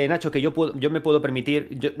crees, Nacho, que yo me puedo permitir...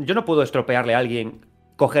 Yo no puedo estropearle a alguien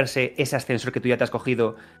cogerse ese ascensor que tú ya te has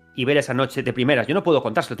cogido y ver esa noche de primeras? Yo no puedo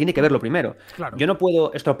contárselo, tiene que verlo primero. Claro. Yo no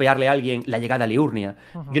puedo estropearle a alguien la llegada a Liurnia.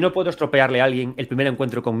 Yo no puedo estropearle a alguien el primer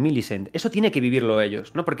encuentro con Millicent. Eso tiene que vivirlo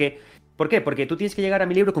ellos, ¿no? ¿Por qué? Porque tú tienes que llegar a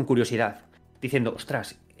mi libro con curiosidad, diciendo,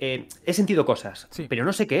 ostras, he sentido cosas, pero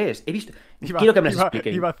no sé qué es. He visto... Quiero que me las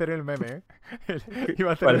expliquen. Iba a hacer el meme, ¿eh?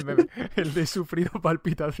 Iba a hacer el meme. El de sufrido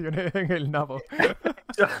palpitaciones en el nabo.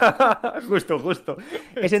 Justo.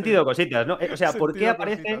 He sentido cositas, ¿no? O sea, ¿por qué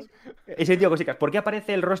aparece... He sentido cositas. ¿Por qué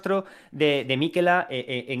aparece el rostro de Miquela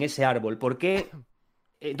en ese árbol? ¿Por qué...?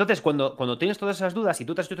 Entonces, cuando tienes todas esas dudas y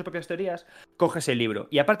tú te has hecho tus propias teorías, coges el libro.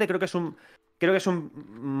 Y aparte creo que es un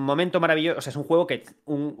momento maravilloso. O sea, es un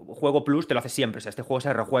juego plus te lo hace siempre. O sea, este juego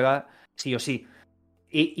se rejuega sí o sí.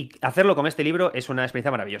 Y hacerlo con este libro es una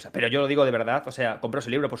experiencia maravillosa. Pero yo lo digo de verdad, o sea, compraos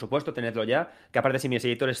el libro, por supuesto, tenedlo ya. Que aparte, si mis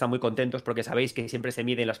editores están muy contentos porque sabéis que siempre se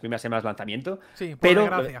mide en las primeras semanas de lanzamiento. Sí, por pero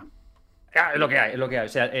desgracia. Es lo que hay, es lo que hay. O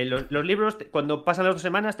sea, los libros, cuando pasan las 2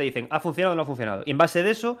 semanas, te dicen, ¿ha funcionado o no ha funcionado? Y en base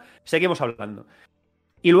de eso, seguimos hablando.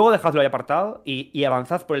 Y luego dejadlo ahí apartado y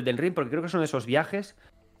avanzad por el Elden Ring, porque creo que son esos viajes,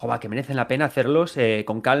 joder, que merecen la pena hacerlos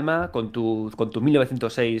con calma, con tu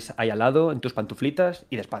 1906 ahí al lado, en tus pantuflitas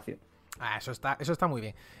y despacio. Eso está muy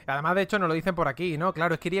bien. Además, de hecho, nos lo dicen por aquí, ¿no?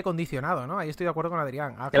 Claro, es que iría condicionado, ¿no? Ahí estoy de acuerdo con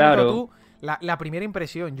Adrián. Has comentado tú la primera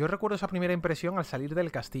impresión. Yo recuerdo esa primera impresión al salir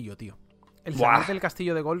del castillo, tío. El salir del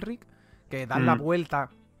castillo de Godric, que dan la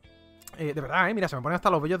vuelta. De verdad, mira, se me ponen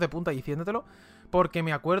hasta los vellos de punta diciéndotelo. Porque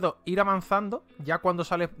me acuerdo ir avanzando, ya cuando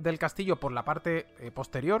sales del castillo por la parte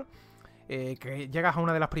posterior. Que llegas a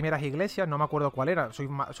una de las primeras iglesias, no me acuerdo cuál era,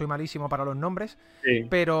 soy malísimo para los nombres, sí.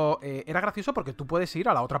 Pero era gracioso porque tú puedes ir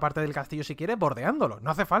a la otra parte del castillo si quieres bordeándolo, no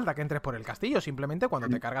hace falta que entres por el castillo, simplemente cuando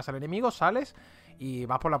te cargas al enemigo sales y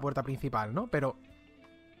vas por la puerta principal, ¿no? Pero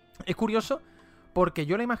es curioso porque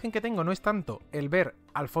yo la imagen que tengo no es tanto el ver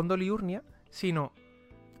al fondo Liurnia, sino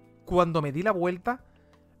cuando me di la vuelta,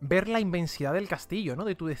 ver la inmensidad del castillo, ¿no?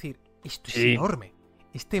 De tú decir, esto es enorme,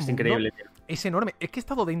 este mundo... increíble, tío. Es enorme. Es que he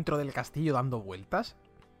estado dentro del castillo dando vueltas.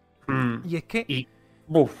 Y es que...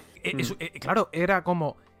 claro, era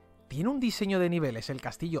como... Tiene un diseño de niveles el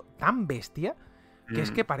castillo tan bestia que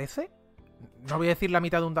es que parece... No voy a decir la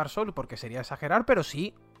mitad de un Dark Souls porque sería exagerar, pero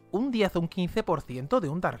sí un 10 o un 15% de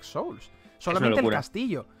un Dark Souls. Solamente el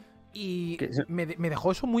castillo. Y me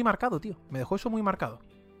dejó eso muy marcado, tío. Me dejó eso muy marcado.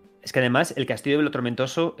 Es que además el castillo de Velo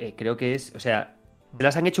Tormentoso creo que es... O sea... Se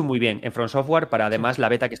las han hecho muy bien en From Software para además la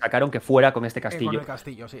beta que sacaron que fuera con este castillo. Con el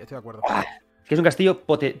castillo, sí, estoy de acuerdo. Que es un castillo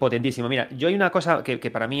potentísimo. Mira, yo hay una cosa que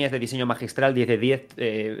para mí es de diseño magistral, 10 de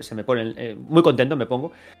 10, se me pone muy contento, me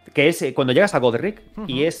pongo, que es cuando llegas a Godric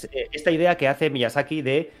y es esta idea que hace Miyazaki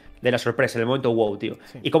de la sorpresa, el momento wow, tío.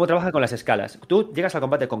 Sí. Y cómo trabaja con las escalas. Tú llegas al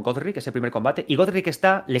combate con Godric, que es el primer combate, y Godric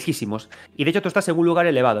está lejísimos. Y de hecho tú estás en un lugar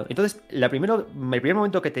elevado. Entonces, el primer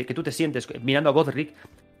momento que tú te sientes mirando a Godric,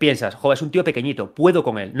 piensas, joder, es un tío pequeñito, puedo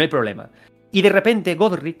con él, no hay problema. Y de repente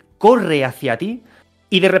Godric corre hacia ti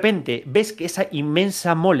y de repente ves que esa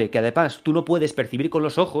inmensa mole que además tú no puedes percibir con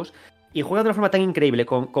los ojos y juega de una forma tan increíble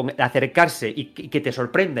con acercarse y que te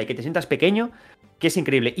sorprenda y que te sientas pequeño, que es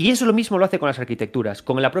increíble. Y eso lo mismo lo hace con las arquitecturas,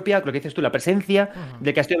 con la propia, lo que dices tú, la presencia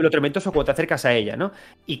del castillo de Velo Tormentoso cuando te acercas a ella, ¿no?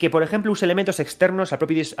 Y que, por ejemplo, usa elementos externos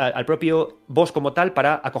al propio boss como tal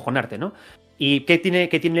para acojonarte, ¿no? ¿Y qué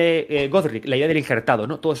tiene Godric? La idea del injertado,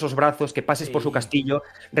 ¿no? Todos esos brazos, que pases por su castillo,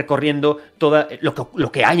 recorriendo todo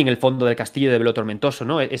lo que hay en el fondo del castillo de Velo Tormentoso,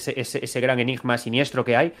 ¿no? Ese gran enigma siniestro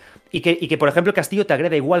que hay. Y que, por ejemplo, el castillo te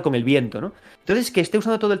agreda igual con el viento, ¿no? Entonces, que esté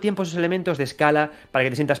usando todo el tiempo esos elementos de escala para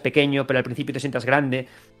que te sientas pequeño, pero al principio te sientas grande.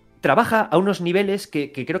 Trabaja a unos niveles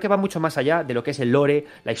que creo que van mucho más allá de lo que es el lore,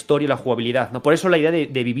 la historia y la jugabilidad, ¿no? Por eso la idea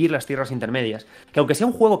de vivir las tierras intermedias. Que aunque sea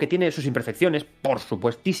un juego que tiene sus imperfecciones, por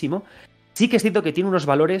supuestísimo, sí que es cierto que tiene unos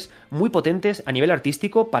valores muy potentes a nivel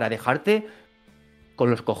artístico para dejarte con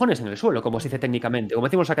los cojones en el suelo, como se dice técnicamente, como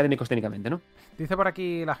decimos los académicos técnicamente, ¿no? Dice por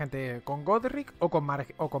aquí la gente, ¿con Godric o con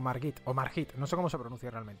Margit? O Margit, no sé cómo se pronuncia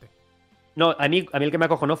realmente. No, a mí el que me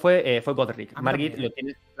acojonó fue Godric. Margit lo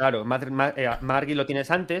tienes, claro, Margit lo tienes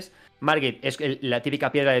antes. Margit es la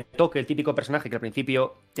típica piedra de toque, el típico personaje que al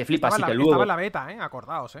principio te flipas y que luego... Estaba en la beta,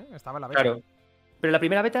 acordaos, estaba en la beta. Claro. Pero la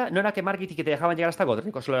primera beta no era que Margit y que te dejaban llegar hasta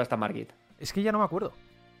Godric, o solo era hasta Margit. Es que ya no me acuerdo.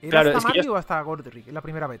 ¿Era hasta Margit o hasta Godric en la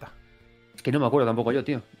primera beta? Es que no me acuerdo tampoco yo,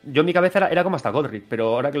 tío. Yo en mi cabeza era como hasta Godric,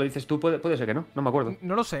 pero ahora que lo dices tú puede ser que no me acuerdo.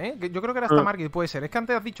 No lo sé, yo creo que era hasta Margit, puede ser. Es que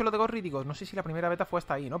antes has dicho lo de Godric, digo, no sé si la primera beta fue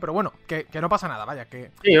hasta ahí, ¿no? Pero bueno, que no pasa nada, vaya,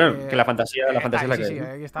 que... Sí, bueno, que la fantasía es la que sí,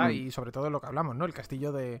 ahí está, y sobre todo lo que hablamos, ¿no? El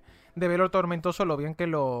castillo de Velo Tormentoso, lo bien que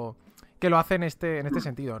lo hace en este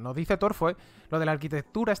sentido. Nos dice Torfue, lo de la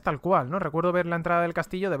arquitectura es tal cual, ¿no? Recuerdo ver la entrada del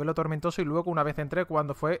castillo de Velo Tormentoso y luego una vez entré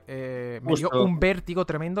cuando fue... me dio un vértigo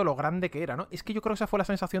tremendo lo grande que era, ¿no? Es que yo creo que esa fue la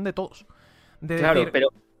sensación de todos. De decir, pero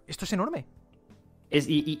esto es enorme.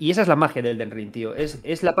 Y esa es la magia del Elden Ring, tío.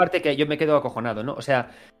 Es la parte que yo me quedo acojonado, ¿no? O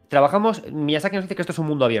sea, trabajamos... Miyazaki nos dice que esto es un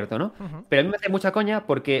mundo abierto, ¿no? Pero a mí me hace mucha coña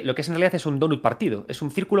porque lo que es en realidad es un donut partido. Es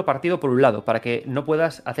un círculo partido por un lado, para que no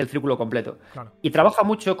puedas hacer el círculo completo. Claro. Y trabaja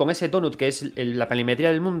mucho con ese donut, que es la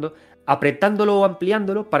planimetría del mundo, apretándolo o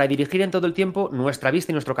ampliándolo para dirigir en todo el tiempo nuestra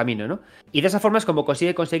vista y nuestro camino, ¿no? Y de esa forma es como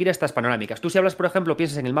consigue conseguir estas panorámicas. Tú si hablas, por ejemplo,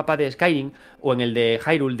 piensas en el mapa de Skyrim o en el de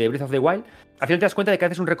Hyrule de Breath of the Wild, al final te das cuenta de que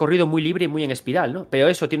haces un recorrido muy libre y muy en espiral, ¿no? Pero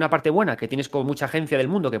eso tiene una parte buena, que tienes como mucha agencia del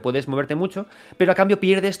mundo, que puedes moverte mucho, pero a cambio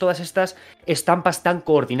pierdes todas estas estampas tan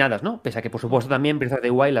coordinadas, ¿no? Pese a que, por supuesto, también Breath of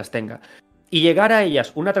the Wild las tenga. Y llegar a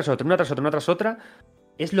ellas una tras otra, una tras otra, una tras otra,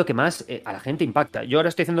 es lo que más a la gente impacta. Yo ahora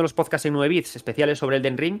estoy haciendo los podcasts en 9 bits especiales sobre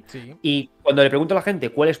Elden Ring, Sí. y cuando le pregunto a la gente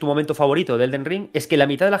cuál es tu momento favorito de Elden Ring, es que la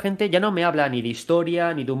mitad de la gente ya no me habla ni de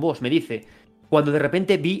historia ni de un boss, me dice, cuando de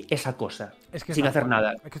repente vi esa cosa, Es que sin hacer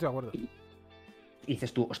nada. Es que estoy de acuerdo. Y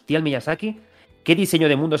dices tú, hostia, el Miyazaki, ¿qué diseño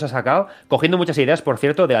de mundo se ha sacado? Cogiendo muchas ideas, por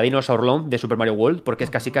cierto, de la Dinosaur Land de Super Mario World, porque es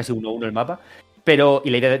casi 1-1 el mapa, y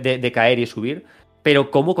la idea de caer y subir,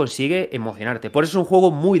 pero cómo consigue emocionarte. Por eso es un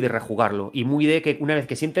juego muy de rejugarlo, y muy de que una vez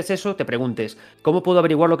que sientes eso, te preguntes, ¿cómo puedo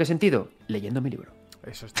averiguar lo que he sentido? Leyendo mi libro.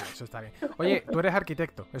 Eso está bien. Oye, tú eres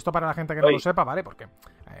arquitecto. Esto para la gente que no lo sepa, ¿vale? Porque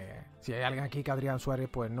si hay alguien aquí que Adrián Suárez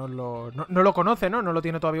pues no lo conoce, ¿no? No lo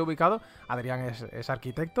tiene todavía ubicado. Adrián es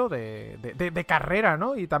arquitecto de carrera,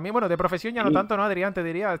 ¿no? Y también, bueno, de profesión ya no tanto, ¿no, Adrián? Te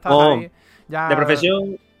diría, estás ahí ya... De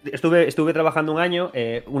profesión... Estuve trabajando un año,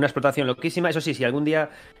 una explotación loquísima. Eso sí, si algún día,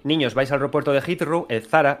 niños, vais al aeropuerto de Heathrow, el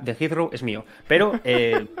Zara de Heathrow es mío. Pero...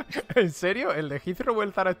 ¿En serio? ¿El de Heathrow o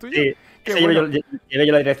el Zara es tuyo? Sí, Qué llevé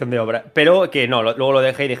yo la dirección de obra. Pero que no, luego lo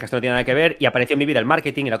dejé y dije, esto no tiene nada que ver. Y apareció en mi vida el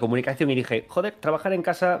marketing y la comunicación y dije, joder, trabajar en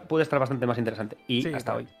casa puede estar bastante más interesante. Y Sí,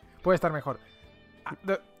 hasta hoy. Puede estar mejor.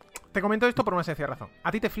 Te comento esto por una sencilla razón.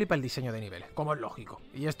 A ti te flipa el diseño de niveles, como es lógico.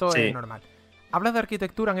 Y esto Sí. es normal. ¿Hablas de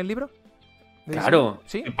arquitectura en el libro? ¿De Claro.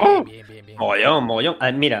 diseño? ¿Sí? ¡Oh! Bien. Mogollón.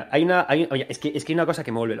 Mira, oye, es que hay una cosa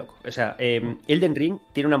que me vuelve loco. O sea, Elden Ring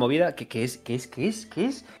tiene una movida que es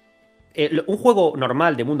un juego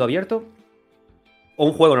normal de mundo abierto, o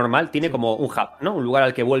un juego normal tiene como un hub, ¿no? Un lugar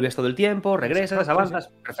al que vuelves todo el tiempo, regresas, Exacto, avanzas,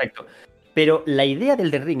 perfecto. Pero la idea del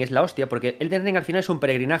Elden Ring es la hostia, porque Elden Ring al final es un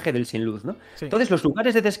peregrinaje del sin luz, ¿no? Sí. Entonces, los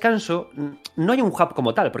lugares de descanso, no hay un hub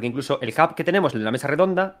como tal, porque incluso el hub que tenemos en la mesa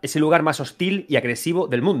redonda es el lugar más hostil y agresivo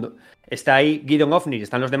del mundo. Está ahí Gideon Ofnir,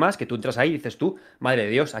 están los demás, que tú entras ahí y dices tú, madre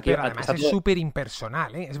de Dios, aquí Pero además está es todo... súper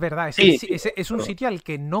impersonal, ¿eh? Es verdad. Sí, Es un sitio al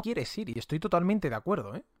que no quieres ir y estoy totalmente de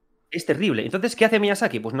acuerdo, ¿eh? Es terrible. Entonces, ¿qué hace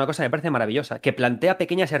Miyazaki? Pues una cosa que me parece maravillosa, que plantea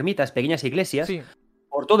pequeñas ermitas, pequeñas iglesias Sí.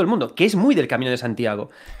 por todo el mundo, que es muy del Camino de Santiago.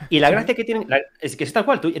 Y la gracia que tiene... es que es tal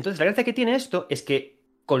cual. Entonces, la gracia que tiene esto es que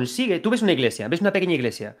consigue... Tú ves una iglesia, ves una pequeña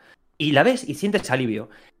iglesia, y la ves y sientes alivio.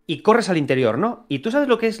 Y corres al interior, ¿no? Y tú sabes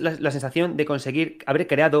lo que es la sensación de conseguir haber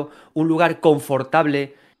creado un lugar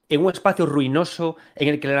confortable en un espacio ruinoso en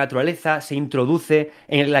el que la naturaleza se introduce,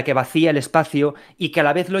 en la que vacía el espacio y que a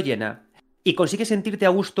la vez lo llena. Y consigues sentirte a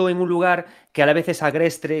gusto en un lugar que a la vez es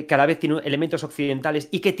agreste, que a la vez tiene elementos occidentales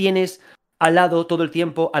y que tienes al lado todo el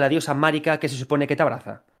tiempo a la diosa Marika que se supone que te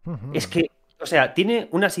abraza. Es que, o sea, tiene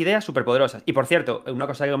unas ideas súper poderosas. Y por cierto, una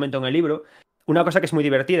cosa que comento en el libro, una cosa que es muy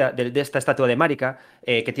divertida de esta estatua de Marika,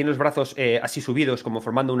 que tiene los brazos así subidos, como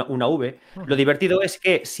formando una V, lo divertido es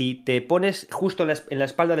que si te pones justo en la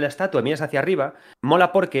espalda de la estatua y miras hacia arriba,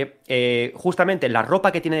 mola porque justamente la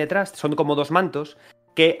ropa que tiene detrás son como dos mantos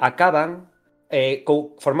que acaban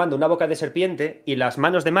formando una boca de serpiente, y las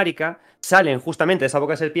manos de Marika salen justamente de esa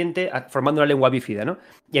boca de serpiente formando una lengua bífida, ¿no?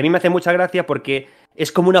 Y a mí me hace mucha gracia porque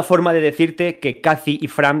es como una forma de decirte que Cathy y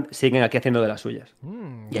Fram siguen aquí haciendo de las suyas.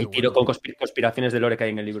 Y hay tiro con conspiraciones de lore que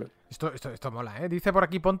hay en el libro. Esto mola, ¿eh? Dice por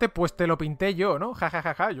aquí Ponte, pues te lo pinté yo, ¿no? Ja, ja,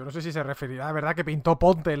 ja, ja. Yo no sé si se referirá, la verdad, que pintó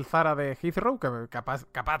Ponte el Zara de Heathrow, que capaz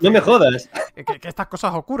 ¡No me jodas! Que estas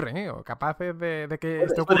cosas ocurren, ¿eh? O capaces de que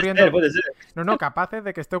esté ocurriendo... Puede ser. No, capaces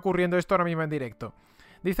de que esté ocurriendo esto ahora mismo en directo.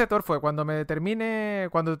 Dice Torfue, cuando terminé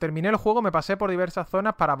el juego me pasé por diversas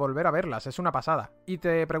zonas para volver a verlas, es una pasada. Y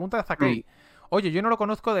te pregunta Zakei, oye, yo no lo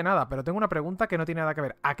conozco de nada, pero tengo una pregunta que no tiene nada que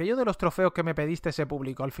ver. ¿Aquello de los trofeos que me pediste se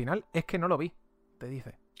publicó al final? Es que no lo vi, te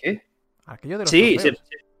dice. ¿Qué? Aquello de los Sí. trofeos.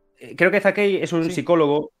 Creo que Zakei es un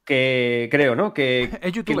psicólogo que creo, ¿no?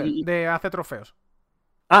 Es youtuber, hace trofeos.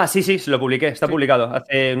 Ah, sí, se lo publiqué, está publicado.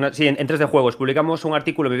 En 3D Juegos. Publicamos un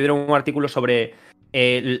artículo, me dieron un artículo sobre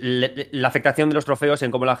la afectación de los trofeos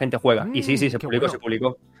en cómo la gente juega. Y sí, se publicó, bueno. se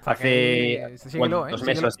publicó. Hace síguelo, 2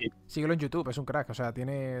 meses así. Síguelo en YouTube, es un crack. O sea,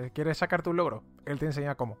 ¿quieres sacarte un logro? Él te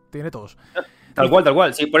enseña cómo. Tiene todos. Tal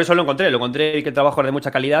cual. Sí, por eso lo encontré. Que el trabajo era de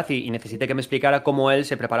mucha calidad y necesité que me explicara cómo él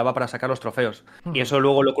se preparaba para sacar los trofeos. Y eso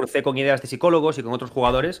luego lo crucé con ideas de psicólogos y con otros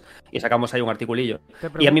jugadores y sacamos ahí un articulillo.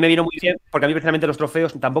 Y a mí me vino muy bien porque a mí precisamente los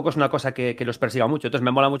trofeos tampoco es una cosa que los persiga mucho. Entonces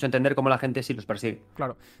me mola mucho entender cómo la gente sí los persigue.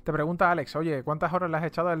 Claro. Te pregunta Alex, oye, ¿cuántas horas le has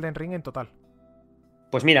echado al Elden Ring en total?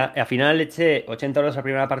 Pues mira, al final le eché 80 horas a la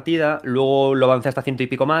primera partida, luego lo avancé hasta 100 y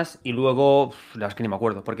pico más y luego, la verdad es que ni me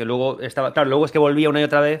acuerdo, porque luego luego es que volvía una y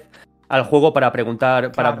otra vez al juego para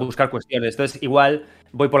preguntar, para buscar cuestiones. Entonces igual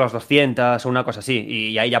voy por las 200 o una cosa así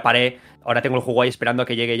y ahí ya paré. Ahora tengo el juego ahí esperando a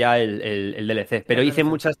que llegue ya el DLC. Pero hice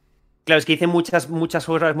muchas... Claro, es que hice muchas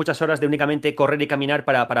horas de únicamente correr y caminar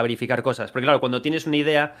para verificar cosas. Porque claro, cuando tienes una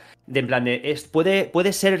idea de en plan de...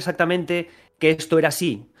 Puede ser exactamente que esto era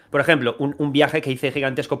así, Por ejemplo, un viaje que hice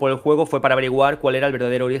gigantesco por el juego fue para averiguar cuál era el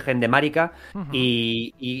verdadero origen de Marika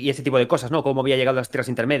y ese tipo de cosas, ¿no? Cómo había llegado a las tierras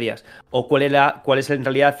intermedias. O cuál es en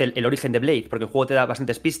realidad el origen de Blade, porque el juego te da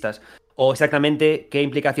bastantes pistas. O exactamente qué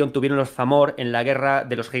implicación tuvieron los Zamor en la guerra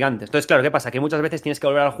de los gigantes. Entonces, claro, ¿qué pasa? Que muchas veces tienes que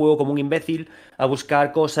volver al juego como un imbécil a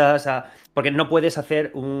buscar cosas, porque no puedes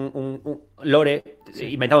hacer un lore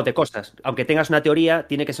inventándote cosas. Aunque tengas una teoría,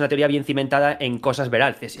 tiene que ser una teoría bien cimentada en cosas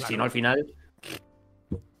veraces. Claro. Si no, al final...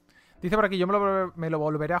 Dice por aquí, yo me lo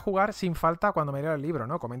volveré a jugar sin falta cuando me lea el libro,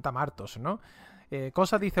 ¿no? Comenta Martos, ¿no?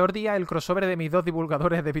 Cosas dice Ordia, el crossover de mis 2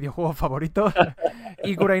 divulgadores de videojuegos favoritos.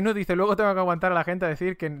 Y Kurainu dice, luego tengo que aguantar a la gente a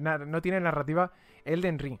decir que no tiene narrativa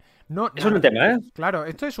Elden Ring. No, Eso es un tema, ¿eh? Claro,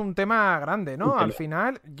 esto es un tema grande, ¿no? Un tema. Al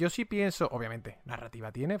final, yo sí pienso, obviamente,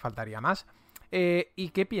 narrativa tiene, faltaría más. ¿Y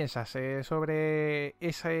qué piensas sobre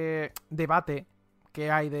ese debate que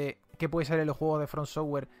hay de qué puede ser el juego de From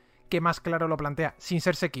Software que más claro lo plantea, sin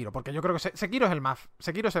ser Sekiro? Porque yo creo que Sekiro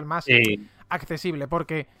es el más accesible,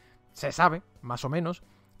 porque se sabe, más o menos,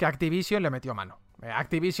 que Activision le metió mano.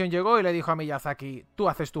 Activision llegó y le dijo a Miyazaki, tú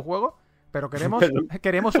haces tu juego, pero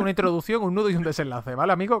queremos una introducción, un nudo y un desenlace,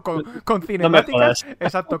 ¿vale, amigo? Con cinemáticas,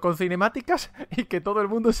 exacto, con cinemáticas y que todo el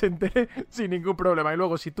mundo se entere sin ningún problema. Y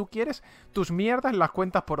luego, si tú quieres, tus mierdas las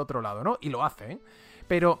cuentas por otro lado, ¿no? Y lo hace, ¿eh?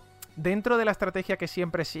 Pero dentro de la estrategia que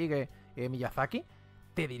siempre sigue Miyazaki,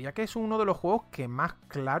 te diría que es uno de los juegos que más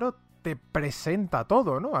claro te presenta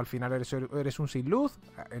todo, ¿no? Al final eres un sin luz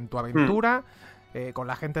en tu aventura con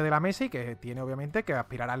la gente de la mesa y que tiene obviamente que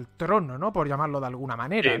aspirar al trono, ¿no? Por llamarlo de alguna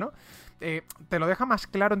manera, ¿no? Te lo deja más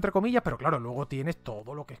claro entre comillas, pero claro, luego tienes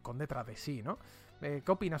todo lo que esconde detrás de sí, ¿no? ¿Qué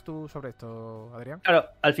opinas tú sobre esto, Adrián? Claro,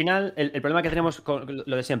 al final el problema que tenemos con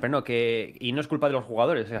lo de siempre, ¿no? Y no es culpa de los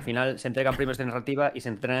jugadores, al final se entregan premios de narrativa y se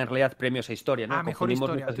entregan en realidad premios a historia, ¿no? Mejor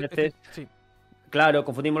historia. Muchas veces... Sí. Claro,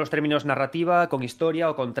 confundimos los términos narrativa con historia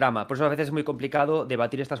o con trama. Por eso a veces es muy complicado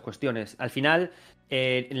debatir estas cuestiones. Al final,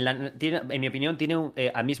 en mi opinión, tiene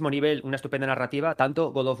al mismo nivel una estupenda narrativa,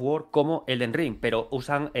 tanto God of War como Elden Ring, pero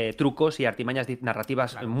usan trucos y artimañas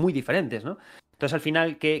narrativas muy diferentes, ¿no? Entonces, al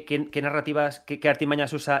final, ¿qué narrativas, qué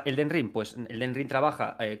artimañas usa Elden Ring? Pues Elden Ring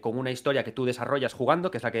trabaja con una historia que tú desarrollas jugando,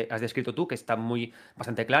 que es la que has descrito tú, que está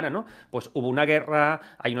bastante clara, ¿no? Pues hubo una guerra,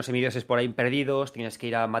 hay unos semidioses por ahí perdidos, tienes que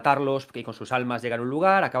ir a matarlos, que con sus almas llegar a un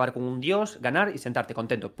lugar, acabar con un dios, ganar y sentarte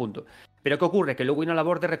contento, punto. Pero ¿qué ocurre? Que luego hay una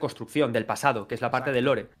labor de reconstrucción del pasado, que es la parte de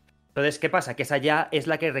lore. Entonces, ¿qué pasa? Que esa ya es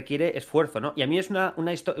la que requiere esfuerzo, ¿no? Y a mí es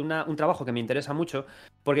un trabajo que me interesa mucho,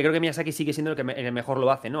 porque creo que Miyazaki sigue siendo el mejor lo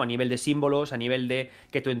hace, ¿no? A nivel de símbolos, a nivel de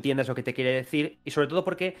que tú entiendas lo que te quiere decir, y sobre todo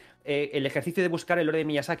porque el ejercicio de buscar el lore de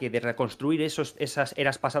Miyazaki, de reconstruir esas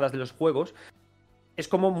eras pasadas de los juegos, es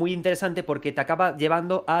como muy interesante porque te acaba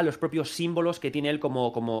llevando a los propios símbolos que tiene él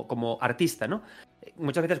como artista, ¿no?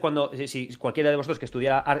 Muchas veces si cualquiera de vosotros que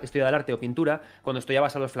estudiaba el arte o pintura, cuando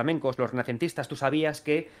estudiabas a los flamencos, los renacentistas, tú sabías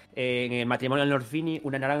que en el matrimonio del Norfini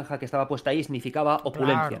una naranja que estaba puesta ahí significaba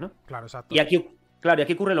opulencia, ¿no? Claro, exacto. Y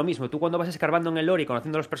aquí ocurre lo mismo. Tú cuando vas escarbando en el lore y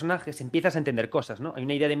conociendo a los personajes, empiezas a entender cosas, ¿no? Hay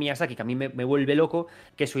una idea de Miyazaki que a mí me vuelve loco,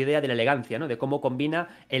 que es su idea de la elegancia, ¿no? De cómo combina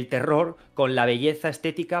el terror con la belleza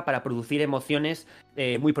estética para producir emociones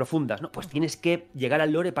muy profundas, ¿no? Pues tienes que llegar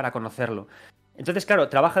al lore para conocerlo. Entonces, claro,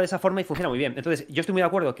 trabaja de esa forma y funciona muy bien. Entonces, yo estoy muy de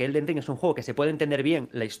acuerdo que Elden Ring es un juego que se puede entender bien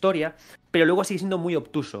la historia, pero luego sigue siendo muy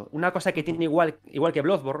obtuso. Una cosa que tiene igual que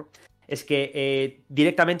Bloodborne es que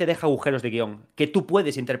directamente deja agujeros de guión que tú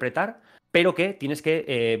puedes interpretar, pero que tienes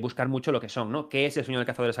que buscar mucho lo que son, ¿no? ¿Qué es el sueño del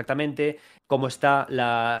cazador exactamente? ¿Cómo está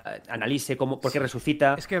analice? ¿Por qué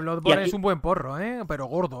resucita? Es que Bloodborne es un buen porro, ¿eh? Pero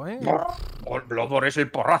gordo, ¿eh? Bloodborne es el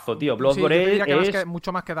porrazo, tío. Sí, yo Bloodborne diría que es...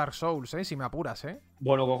 mucho más que Dark Souls, ¿eh? Si me apuras, ¿eh?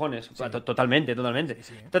 Bueno, cojones. Sí. Totalmente.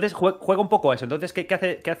 Sí. Entonces juega un poco a eso. Entonces,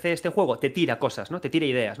 ¿qué hace este juego? Te tira cosas, ¿no? Te tira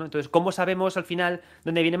ideas, ¿no? Entonces, ¿cómo sabemos al final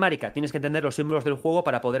dónde viene Marika? Tienes que entender los símbolos del juego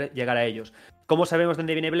para poder llegar a ellos. ¿Cómo sabemos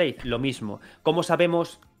dónde viene Blade? Lo mismo. ¿Cómo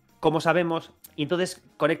sabemos? Y entonces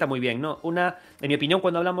conecta muy bien, ¿no? En mi opinión,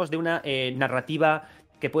 cuando hablamos de una narrativa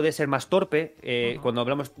que puede ser más torpe, cuando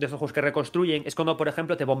hablamos de esos juegos que reconstruyen, es cuando, por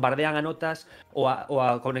ejemplo, te bombardean a notas o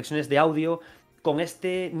a conexiones de audio con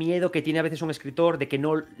este miedo que tiene a veces un escritor de que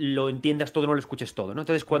no lo entiendas todo, no lo escuches todo, ¿no?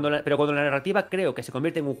 Entonces, cuando la narrativa creo que se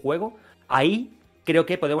convierte en un juego, ahí creo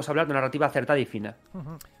que podemos hablar de una narrativa acertada y fina.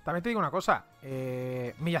 También te digo una cosa,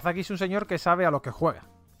 Miyazaki es un señor que sabe a lo que juega.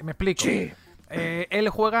 Me explico. Sí. Él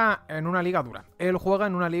juega en una liga dura. Él juega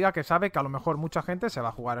en una liga que sabe que a lo mejor mucha gente se va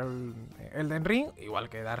a jugar el Elden Ring, igual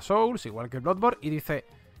que Dark Souls, igual que Bloodborne, y dice,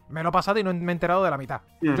 me lo he pasado y no me he enterado de la mitad.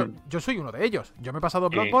 Yo soy uno de ellos. Yo me he pasado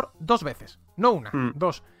Bloodborne 2 veces. No una,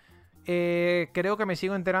 2. Creo que me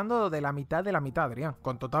sigo enterando de la mitad, Adrián.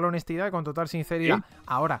 Con total honestidad y con total sinceridad.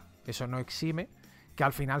 Ahora, eso no exime que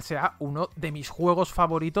al final sea uno de mis juegos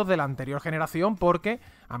favoritos de la anterior generación, porque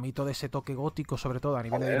a mí todo ese toque gótico, sobre todo a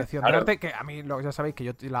nivel de dirección de arte, que a mí, ya sabéis que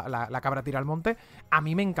yo la cabra tira al monte, a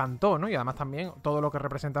mí me encantó, ¿no? Y además también todo lo que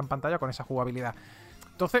representa en pantalla con esa jugabilidad.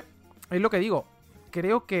 Entonces, es lo que digo,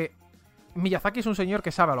 creo que Miyazaki es un señor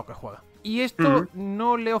que sabe a lo que juega. Y esto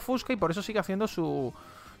no le ofusca y por eso sigue haciendo su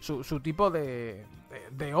tipo de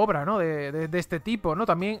obra, ¿no? De este tipo, ¿no?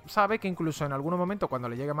 También sabe que incluso en algunos momentos, cuando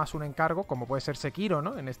le llegue más un encargo, como puede ser Sekiro,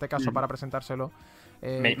 ¿no? En este caso, para presentárselo.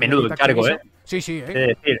 Menudo encargo, ¿eh? Sí, Es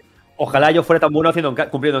decir, ojalá yo fuera tan bueno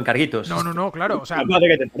cumpliendo encarguitos. No, claro. O sea, madre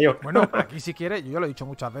que te parió. Bueno, aquí si quieres, yo lo he dicho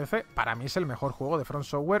muchas veces, para mí es el mejor juego de From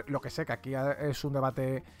Software. Lo que sé que aquí es un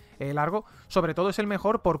debate largo. Sobre todo es el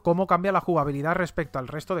mejor por cómo cambia la jugabilidad respecto al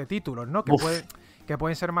resto de títulos, ¿no? Que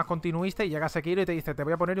pueden ser más continuistas y llega Sekiro y te dice, te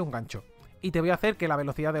voy a poner un gancho. Y te voy a hacer que la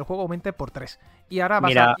velocidad del juego aumente por 3. Y ahora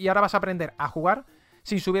vas a aprender a jugar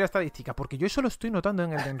sin subir estadísticas. Porque yo eso lo estoy notando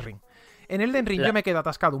en Elden Ring. En Elden Ring yo me quedo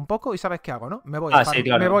atascado un poco y ¿sabes qué hago, no? Me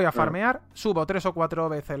voy a farmear, subo 3 o 4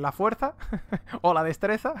 veces la fuerza o la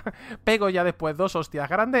destreza, pego ya después 2 hostias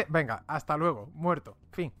grandes, venga, hasta luego, muerto,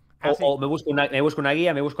 fin. O me busco una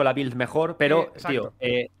guía, me busco la build mejor, pero, tío,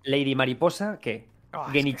 Lady Mariposa, ¿qué?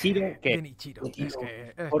 Genichiro, ¿qué? Genichiro, es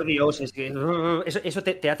que... Por Dios, es que... Eso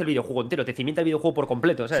te hace el videojuego entero, te cimienta el videojuego por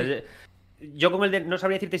completo, ¿sabes? Sí. Yo con no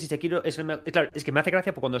sabría decirte si Sekiro es el mejor. Claro, es que me hace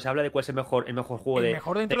gracia cuando se habla de cuál es el mejor juego el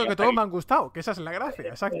mejor dentro de que todos me han gustado, que esa es la gracia,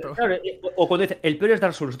 exacto. Claro, o cuando dice, el peor es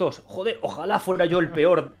Dark Souls 2. Joder, ojalá fuera yo el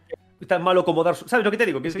peor, tan malo como Dark Souls. ¿Sabes lo que te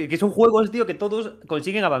digo? Que son juegos, tío, que todos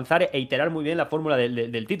consiguen avanzar e iterar muy bien la fórmula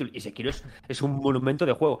del título. Y Sekiro es un monumento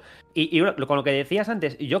de juego. Y con lo que decías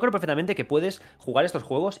antes, yo creo perfectamente que puedes jugar estos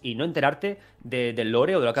juegos y no enterarte del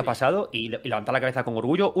lore o de lo que ha pasado y levantar la cabeza con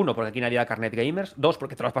orgullo. 1, porque aquí nadie da carnet gamers. 2,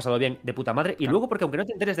 porque te lo has pasado bien de puta madre. Y luego, porque aunque no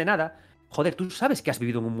te enteres de nada, joder, tú sabes que has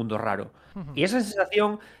vivido en un mundo raro. Y esa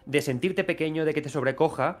sensación de sentirte pequeño, de que te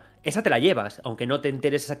sobrecoja, esa te la llevas, aunque no te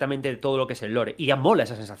enteres exactamente de todo lo que es el lore. Y ya mola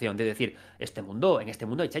esa sensación de decir, en este mundo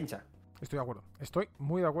hay chencha. Estoy de acuerdo. Estoy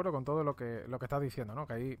muy de acuerdo con todo lo que estás diciendo, ¿no?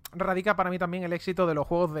 Que ahí radica para mí también el éxito de los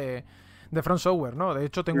juegos de From Software, ¿no? De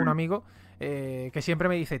hecho, tengo un amigo que siempre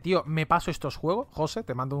me dice, tío, me paso estos juegos, José,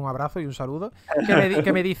 te mando un abrazo y un saludo,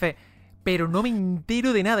 que me dice, pero no me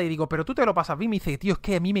entero de nada. Y digo, pero tú te lo pasas bien. Y me dice, tío, es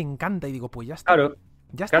que a mí me encanta. Y digo, pues ya está. Claro.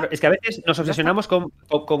 Claro, es que a veces nos obsesionamos con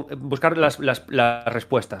buscar las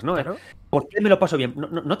respuestas, ¿no? Claro. ¿Por qué me lo paso bien?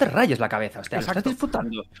 No te rayes la cabeza, estás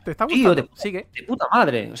disfrutando. Te está gustando, tío, sigue. De puta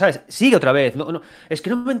madre, ¿sabes? Sigue otra vez. Es que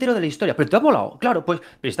no me entero de la historia, pero te ha molado. Claro, pues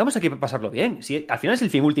pero estamos aquí para pasarlo bien. Si, al final es el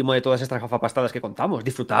fin último de todas estas gafapastadas que contamos,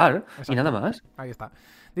 disfrutar. Exacto. Y nada más. Ahí está.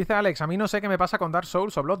 Dice Alex, a mí no sé qué me pasa con Dark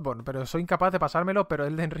Souls o Bloodborne, pero soy incapaz de pasármelo, pero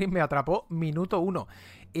Elden Ring me atrapó minuto 1.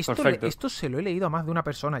 Esto se lo he leído a más de una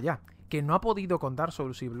persona ya, que no ha podido con Dark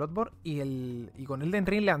Souls y Bloodborne y con Elden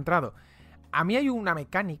Ring le ha entrado. A mí hay una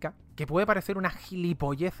mecánica que puede parecer una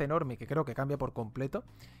gilipollez enorme, que creo que cambia por completo,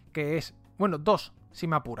 que es, bueno, 2, si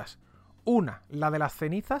me apuras. Una, la de las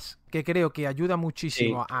cenizas, que creo que ayuda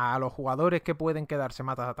muchísimo a los jugadores que pueden quedarse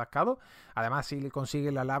matas atascados. Además, si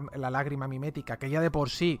consigue la lágrima mimética, que ya de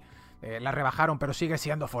por sí la rebajaron, pero sigue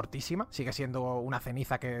siendo fortísima. Sigue siendo una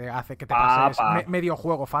ceniza que hace que te pases medio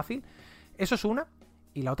juego fácil. Eso es una.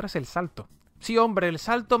 Y la otra es el salto. Sí, hombre, el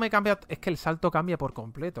salto me cambia... Es que el salto cambia por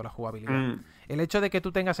completo la jugabilidad. El hecho de que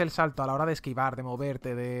tú tengas el salto a la hora de esquivar, de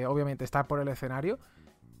moverte, de obviamente estar por el escenario,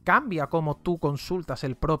 cambia cómo tú consultas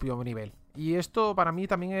el propio nivel. Y esto para mí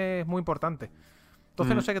también es muy importante.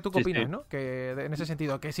 Entonces no sé qué tú qué opinas, ¿no? Que en ese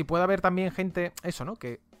sentido, que si puede haber también gente, eso, ¿no?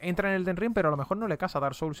 Que entra en Elden Ring, pero a lo mejor no le casa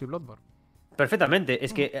Dark Souls y Bloodborne. Perfectamente,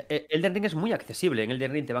 es que Elden Ring es muy accesible. En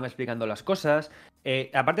Elden Ring te van explicando las cosas.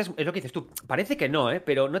 Aparte, es lo que dices tú. Parece que no,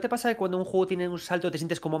 ¿pero ¿no te pasa que cuando un juego tiene un salto te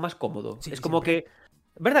sientes como más cómodo? Sí, es como que...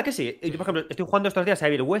 ¿Verdad que sí? Yo, por ejemplo, estoy jugando estos días a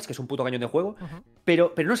Evil West, que es un puto cañón de juego,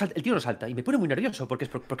 pero no salta, el tío no salta. Y me pone muy nervioso, porque es,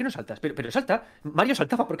 ¿por qué no saltas? Pero salta, Mario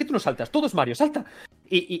saltaba, ¿por qué tú no saltas? Todo es Mario, salta.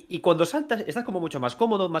 Y cuando saltas, estás como mucho más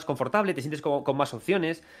cómodo, más confortable, te sientes como, con más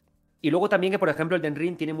opciones. Y luego también que, por ejemplo, el Elden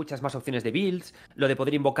Ring tiene muchas más opciones de builds, lo de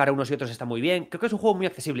poder invocar a unos y otros está muy bien. Creo que es un juego muy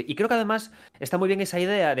accesible. Y creo que además está muy bien esa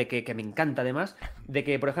idea de que me encanta además, de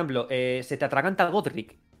que, por ejemplo, se te atraganta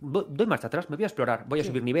Godric. Doy marcha atrás, me voy a explorar, voy a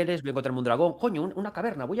subir niveles, voy a encontrarme un dragón, coño, una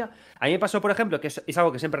caverna, A mí me pasó, por ejemplo, que es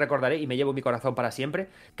algo que siempre recordaré y me llevo en mi corazón para siempre,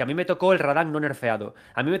 que a mí me tocó el Radán no nerfeado.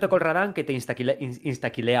 A mí me tocó el Radán que te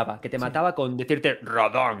instaquileaba, que te mataba con decirte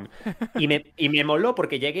Radán. Y me moló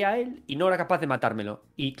porque llegué a él y no era capaz de matármelo.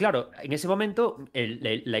 Y claro, en ese momento,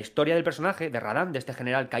 la historia del personaje, de Radán, de este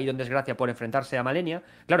general caído en desgracia por enfrentarse a Malenia,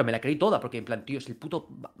 claro, me la creí toda, porque en plan, tío, es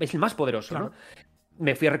el más poderoso, claro, ¿no?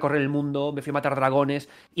 me fui a recorrer el mundo, me fui a matar dragones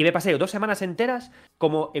y me pasé 2 semanas enteras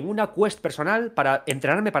como en una quest personal para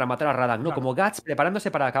entrenarme para matar a Radahn, ¿no? Claro. Como Guts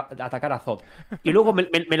preparándose para atacar a Zod. Y luego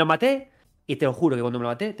me lo maté y te lo juro que cuando me lo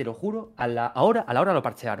maté, te lo juro, a la hora lo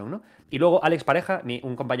parchearon, ¿no? Y luego Alex Pareja,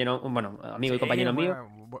 un compañero, bueno, amigo y compañero mío,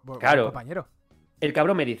 claro, compañero. el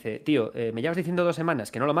cabrón me dice, tío, me llevas diciendo 2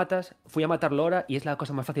 semanas que no lo matas, fui a matarlo ahora y es la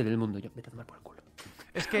cosa más fácil del mundo. Yo, vete a tomar por el culo.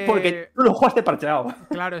 Es que... Porque tú lo jugaste parcheado.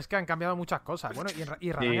 Claro, es que han cambiado muchas cosas. Bueno,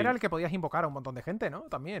 y Radahn Sí. era el que podías invocar a un montón de gente, ¿no?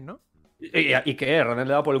 También, ¿no? ¿Y qué? Radahn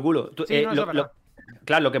le daba por el culo. Sí, no, eso es verdad.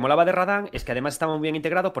 Claro, lo que molaba de Radahn es que además estaba muy bien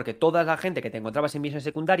integrado porque toda la gente que te encontrabas en misiones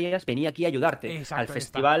secundarias venía aquí a ayudarte Exacto, al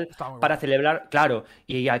festival está muy para bueno. celebrar, claro,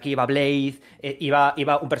 y aquí iba Blade,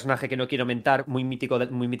 iba un personaje que no quiero mentar, muy mítico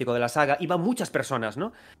de la saga, iban muchas personas,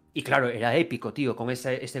 ¿no? Y claro, era épico, tío, con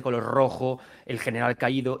ese color rojo, el general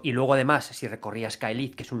caído, y luego además, si recorrías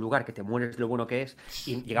Kael'thas, que es un lugar que te mueres de lo bueno que es,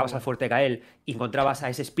 y llegabas al fuerte de Gael, y encontrabas a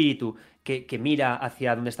ese espíritu que mira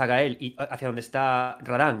hacia donde está Gael y hacia donde está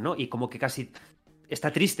Radahn, ¿no? Y como que casi está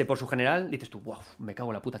triste por su general, dices tú, wow, me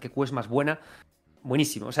cago en la puta, qué quest más buena.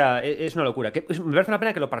 Buenísimo, o sea, es una locura. Me parece una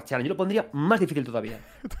pena que lo parchearan. Yo lo pondría más difícil todavía.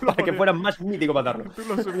 Para que fuera más mítico matarlo. Tú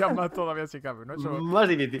lo subías más todavía si cabe, ¿no? Más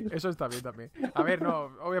difícil. Eso está bien también. A ver,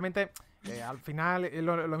 no, obviamente, al final es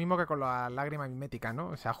lo mismo que con la lágrima mimética,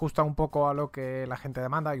 ¿no? Se ajusta un poco a lo que la gente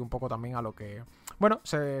demanda y un poco también a lo que, bueno,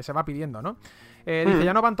 se va pidiendo, ¿no? Dice,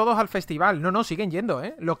 ya no van todos al festival. No, siguen yendo,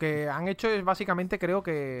 ¿eh? Lo que han hecho es básicamente, creo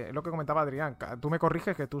que lo que comentaba Adrián. Tú me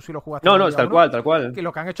corriges que tú sí lo jugaste. No, es tal cual. Que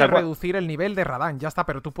lo que han hecho es reducir el nivel de Radahn, ya está,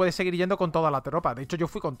 pero tú puedes seguir yendo con toda la tropa. De hecho, yo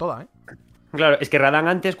fui con toda, ¿eh? Claro, es que Radahn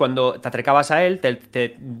antes, cuando te acercabas a él,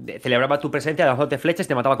 te celebraba tu presencia lanzándote flechas y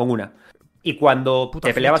te mataba con una. Y cuando Putas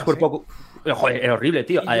te peleabas flechas, cuerpo a cuerpo... Joder, era horrible,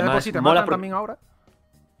 tío. Y Además, si te mola matan también ahora.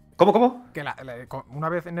 ¿Cómo? Que una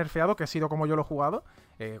vez nerfeado, que ha sido como yo lo he jugado,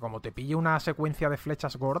 como te pille una secuencia de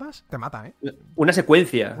flechas gordas, te mata, ¿eh? Una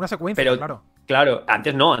secuencia. Una secuencia, pero, claro. Claro,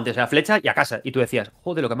 antes no, antes era flecha y a casa. Y tú decías,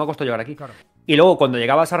 joder, lo que me ha costado llegar aquí. Claro. Y luego cuando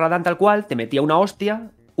llegabas a Radahn tal cual, te metía una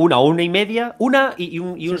hostia, una y media, y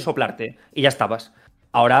un soplarte. Y ya estabas.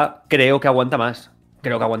 Ahora creo que aguanta más.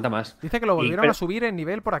 Dice que lo volvieron a subir en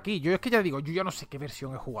nivel por aquí. Yo es que ya digo, yo ya no sé qué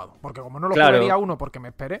versión he jugado. Porque como no lo jugué día 1 porque me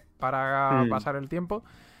esperé para pasar el tiempo,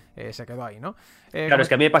 se quedó ahí, ¿no? Claro, es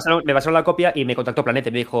que a mí me pasaron la copia y me contactó Planeta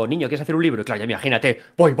y me dijo, niño, ¿quieres hacer un libro? Y claro, ya imagínate,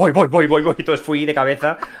 voy. Y entonces fui de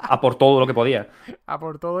cabeza a por todo lo que podía. A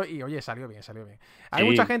por todo y, oye, salió bien. Hay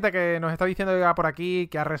mucha gente que nos está diciendo ya por aquí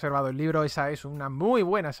que ha reservado el libro. Esa es una muy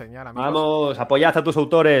buena señal, amigos. Vamos, apoyad a tus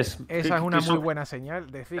autores. Esa es una muy buena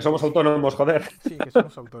señal. Que somos autónomos, joder. Sí, que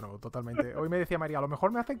somos autónomos, totalmente. Hoy me decía María, a lo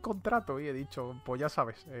mejor me hacen contrato. Y he dicho, pues ya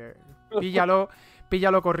sabes,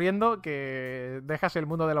 píllalo corriendo, que dejas el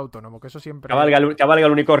mundo del autónomo, que eso siempre... Cabalga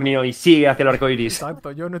el unicornio y sigue hacia el arco iris.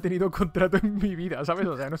 Exacto, yo no he tenido contrato en mi vida, ¿sabes?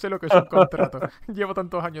 O sea, no sé lo que es un contrato. Llevo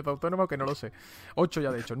tantos años de autónomo que no lo sé. 8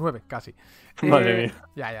 ya, de hecho, 9 casi. Madre mía.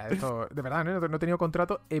 Ya, esto, de verdad, no he tenido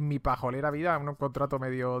contrato en mi pajolera vida, un contrato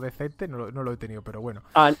medio decente, no lo he tenido, pero bueno.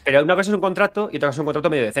 Pero una cosa es un contrato y otra cosa es un contrato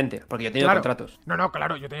medio decente, porque yo he tenido contratos. No,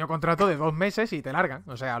 claro, yo he tenido contrato de 2 meses y te largan,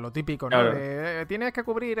 o sea, lo típico, ¿no? Claro. Tienes que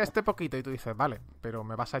cubrir este poquito y tú dices, vale, pero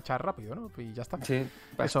me vas a echar rápido, ¿no? Y ya está. Sí,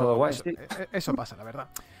 todo guay, sí. Eso pasa, la verdad.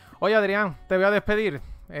 Oye, Adrián, te voy a despedir.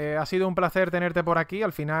 Ha sido un placer tenerte por aquí.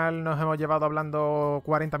 Al final nos hemos llevado hablando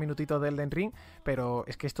 40 minutitos del Elden Ring, pero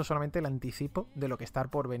es que esto es solamente el anticipo de lo que está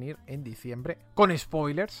por venir en diciembre. Con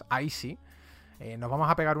spoilers, ahí sí. Nos vamos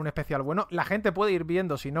a pegar un especial bueno. La gente puede ir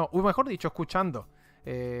viendo, si no, o mejor dicho, escuchando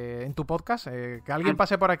en tu podcast. Que alguien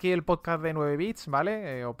pase por aquí el podcast de 9 bits,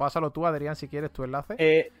 ¿vale? O pásalo tú, Adrián, si quieres, tu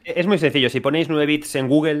enlace. Es muy sencillo. Si ponéis 9 bits en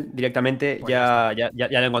Google directamente, Pues ya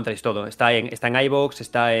lo encontráis todo. Está en iVoox,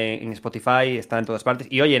 está en Spotify, está en todas partes.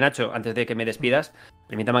 Y oye, Nacho, antes de que me despidas,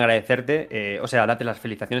 permítame agradecerte, darte las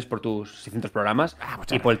felicitaciones por tus 600 programas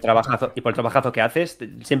y por el trabajazo que haces.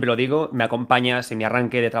 Siempre lo digo, me acompañas en mi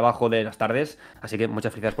arranque de trabajo de las tardes. Así que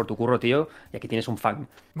muchas felicidades por tu curro, tío. Y aquí tienes un fan.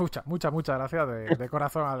 Muchas gracias de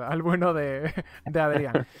corazón al bueno de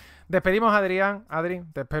Adrián. Despedimos a Adrián. Adri,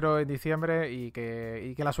 te espero en diciembre y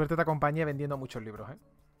que la suerte te acompañe vendiendo muchos libros, ¿eh?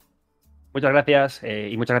 Muchas gracias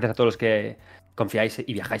y muchas gracias a todos los que confiáis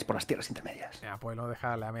y viajáis por las tierras intermedias. Ya, pues lo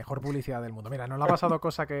deja la mejor publicidad del mundo. Mira, nos le ha pasado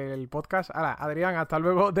cosa que el podcast. Ahora, Adrián, hasta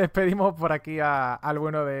luego. Despedimos por aquí al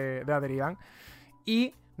bueno de Adrián.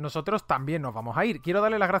 Y nosotros también nos vamos a ir. Quiero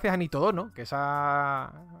darle las gracias a Nitodono, que se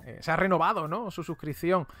ha renovado, ¿no? Su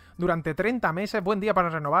suscripción durante 30 meses. Buen día para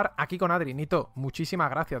renovar aquí con Adri. Nito, muchísimas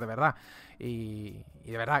gracias, de verdad. Y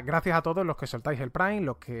de verdad, gracias a todos los que soltáis el Prime,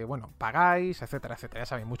 los que, bueno, pagáis, etcétera, etcétera. Ya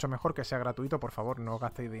sabéis, mucho mejor que sea gratuito, por favor, no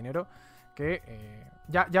gastéis dinero. Que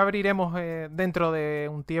ya abriremos dentro de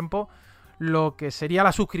un tiempo lo que sería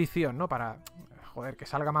la suscripción, ¿no? Para, joder, que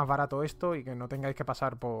salga más barato esto y que no tengáis que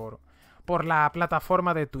pasar por la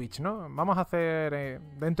plataforma de Twitch, ¿no? Vamos a hacer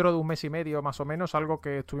dentro de un mes y medio más o menos algo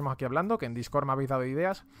que estuvimos aquí hablando, que en Discord me habéis dado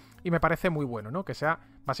ideas y me parece muy bueno, ¿no? Que sea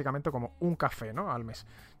básicamente como un café, ¿no? Al mes.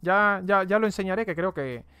 Ya lo enseñaré, que creo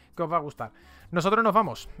que os va a gustar. Nosotros nos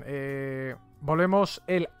vamos. Volvemos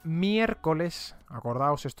el miércoles.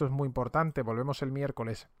 Acordaos, esto es muy importante. Volvemos el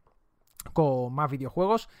miércoles con más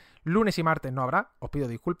videojuegos. Lunes y martes no habrá, os pido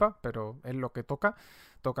disculpas, pero es lo que toca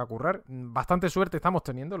currar. Bastante suerte estamos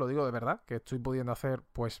teniendo, lo digo de verdad, que estoy pudiendo hacer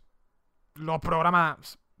pues los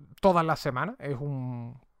programas todas las semanas. Es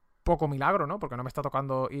un poco milagro, ¿no? Porque no me está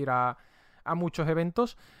tocando ir a muchos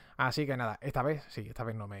eventos. Así que nada, esta vez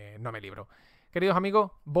no me libro. Queridos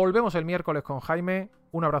amigos, volvemos el miércoles con Jaime.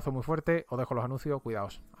 Un abrazo muy fuerte, os dejo los anuncios,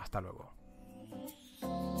 cuidaos. Hasta luego.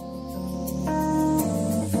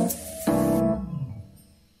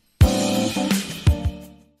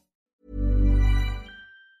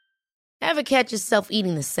 Ever catch yourself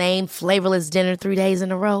eating the same flavorless dinner 3 days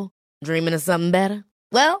in a row? Dreaming of something better?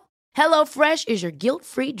 Well, HelloFresh is your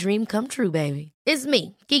guilt-free dream come true, baby. It's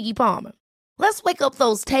me, Keke Palmer. Let's wake up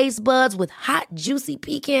those taste buds with hot, juicy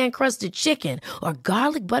pecan-crusted chicken or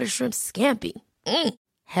garlic butter shrimp scampi.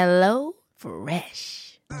 Hello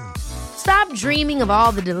Fresh. Stop dreaming of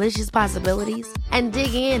all the delicious possibilities and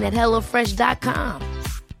dig in at HelloFresh.com.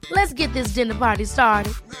 Let's get this dinner party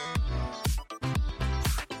started.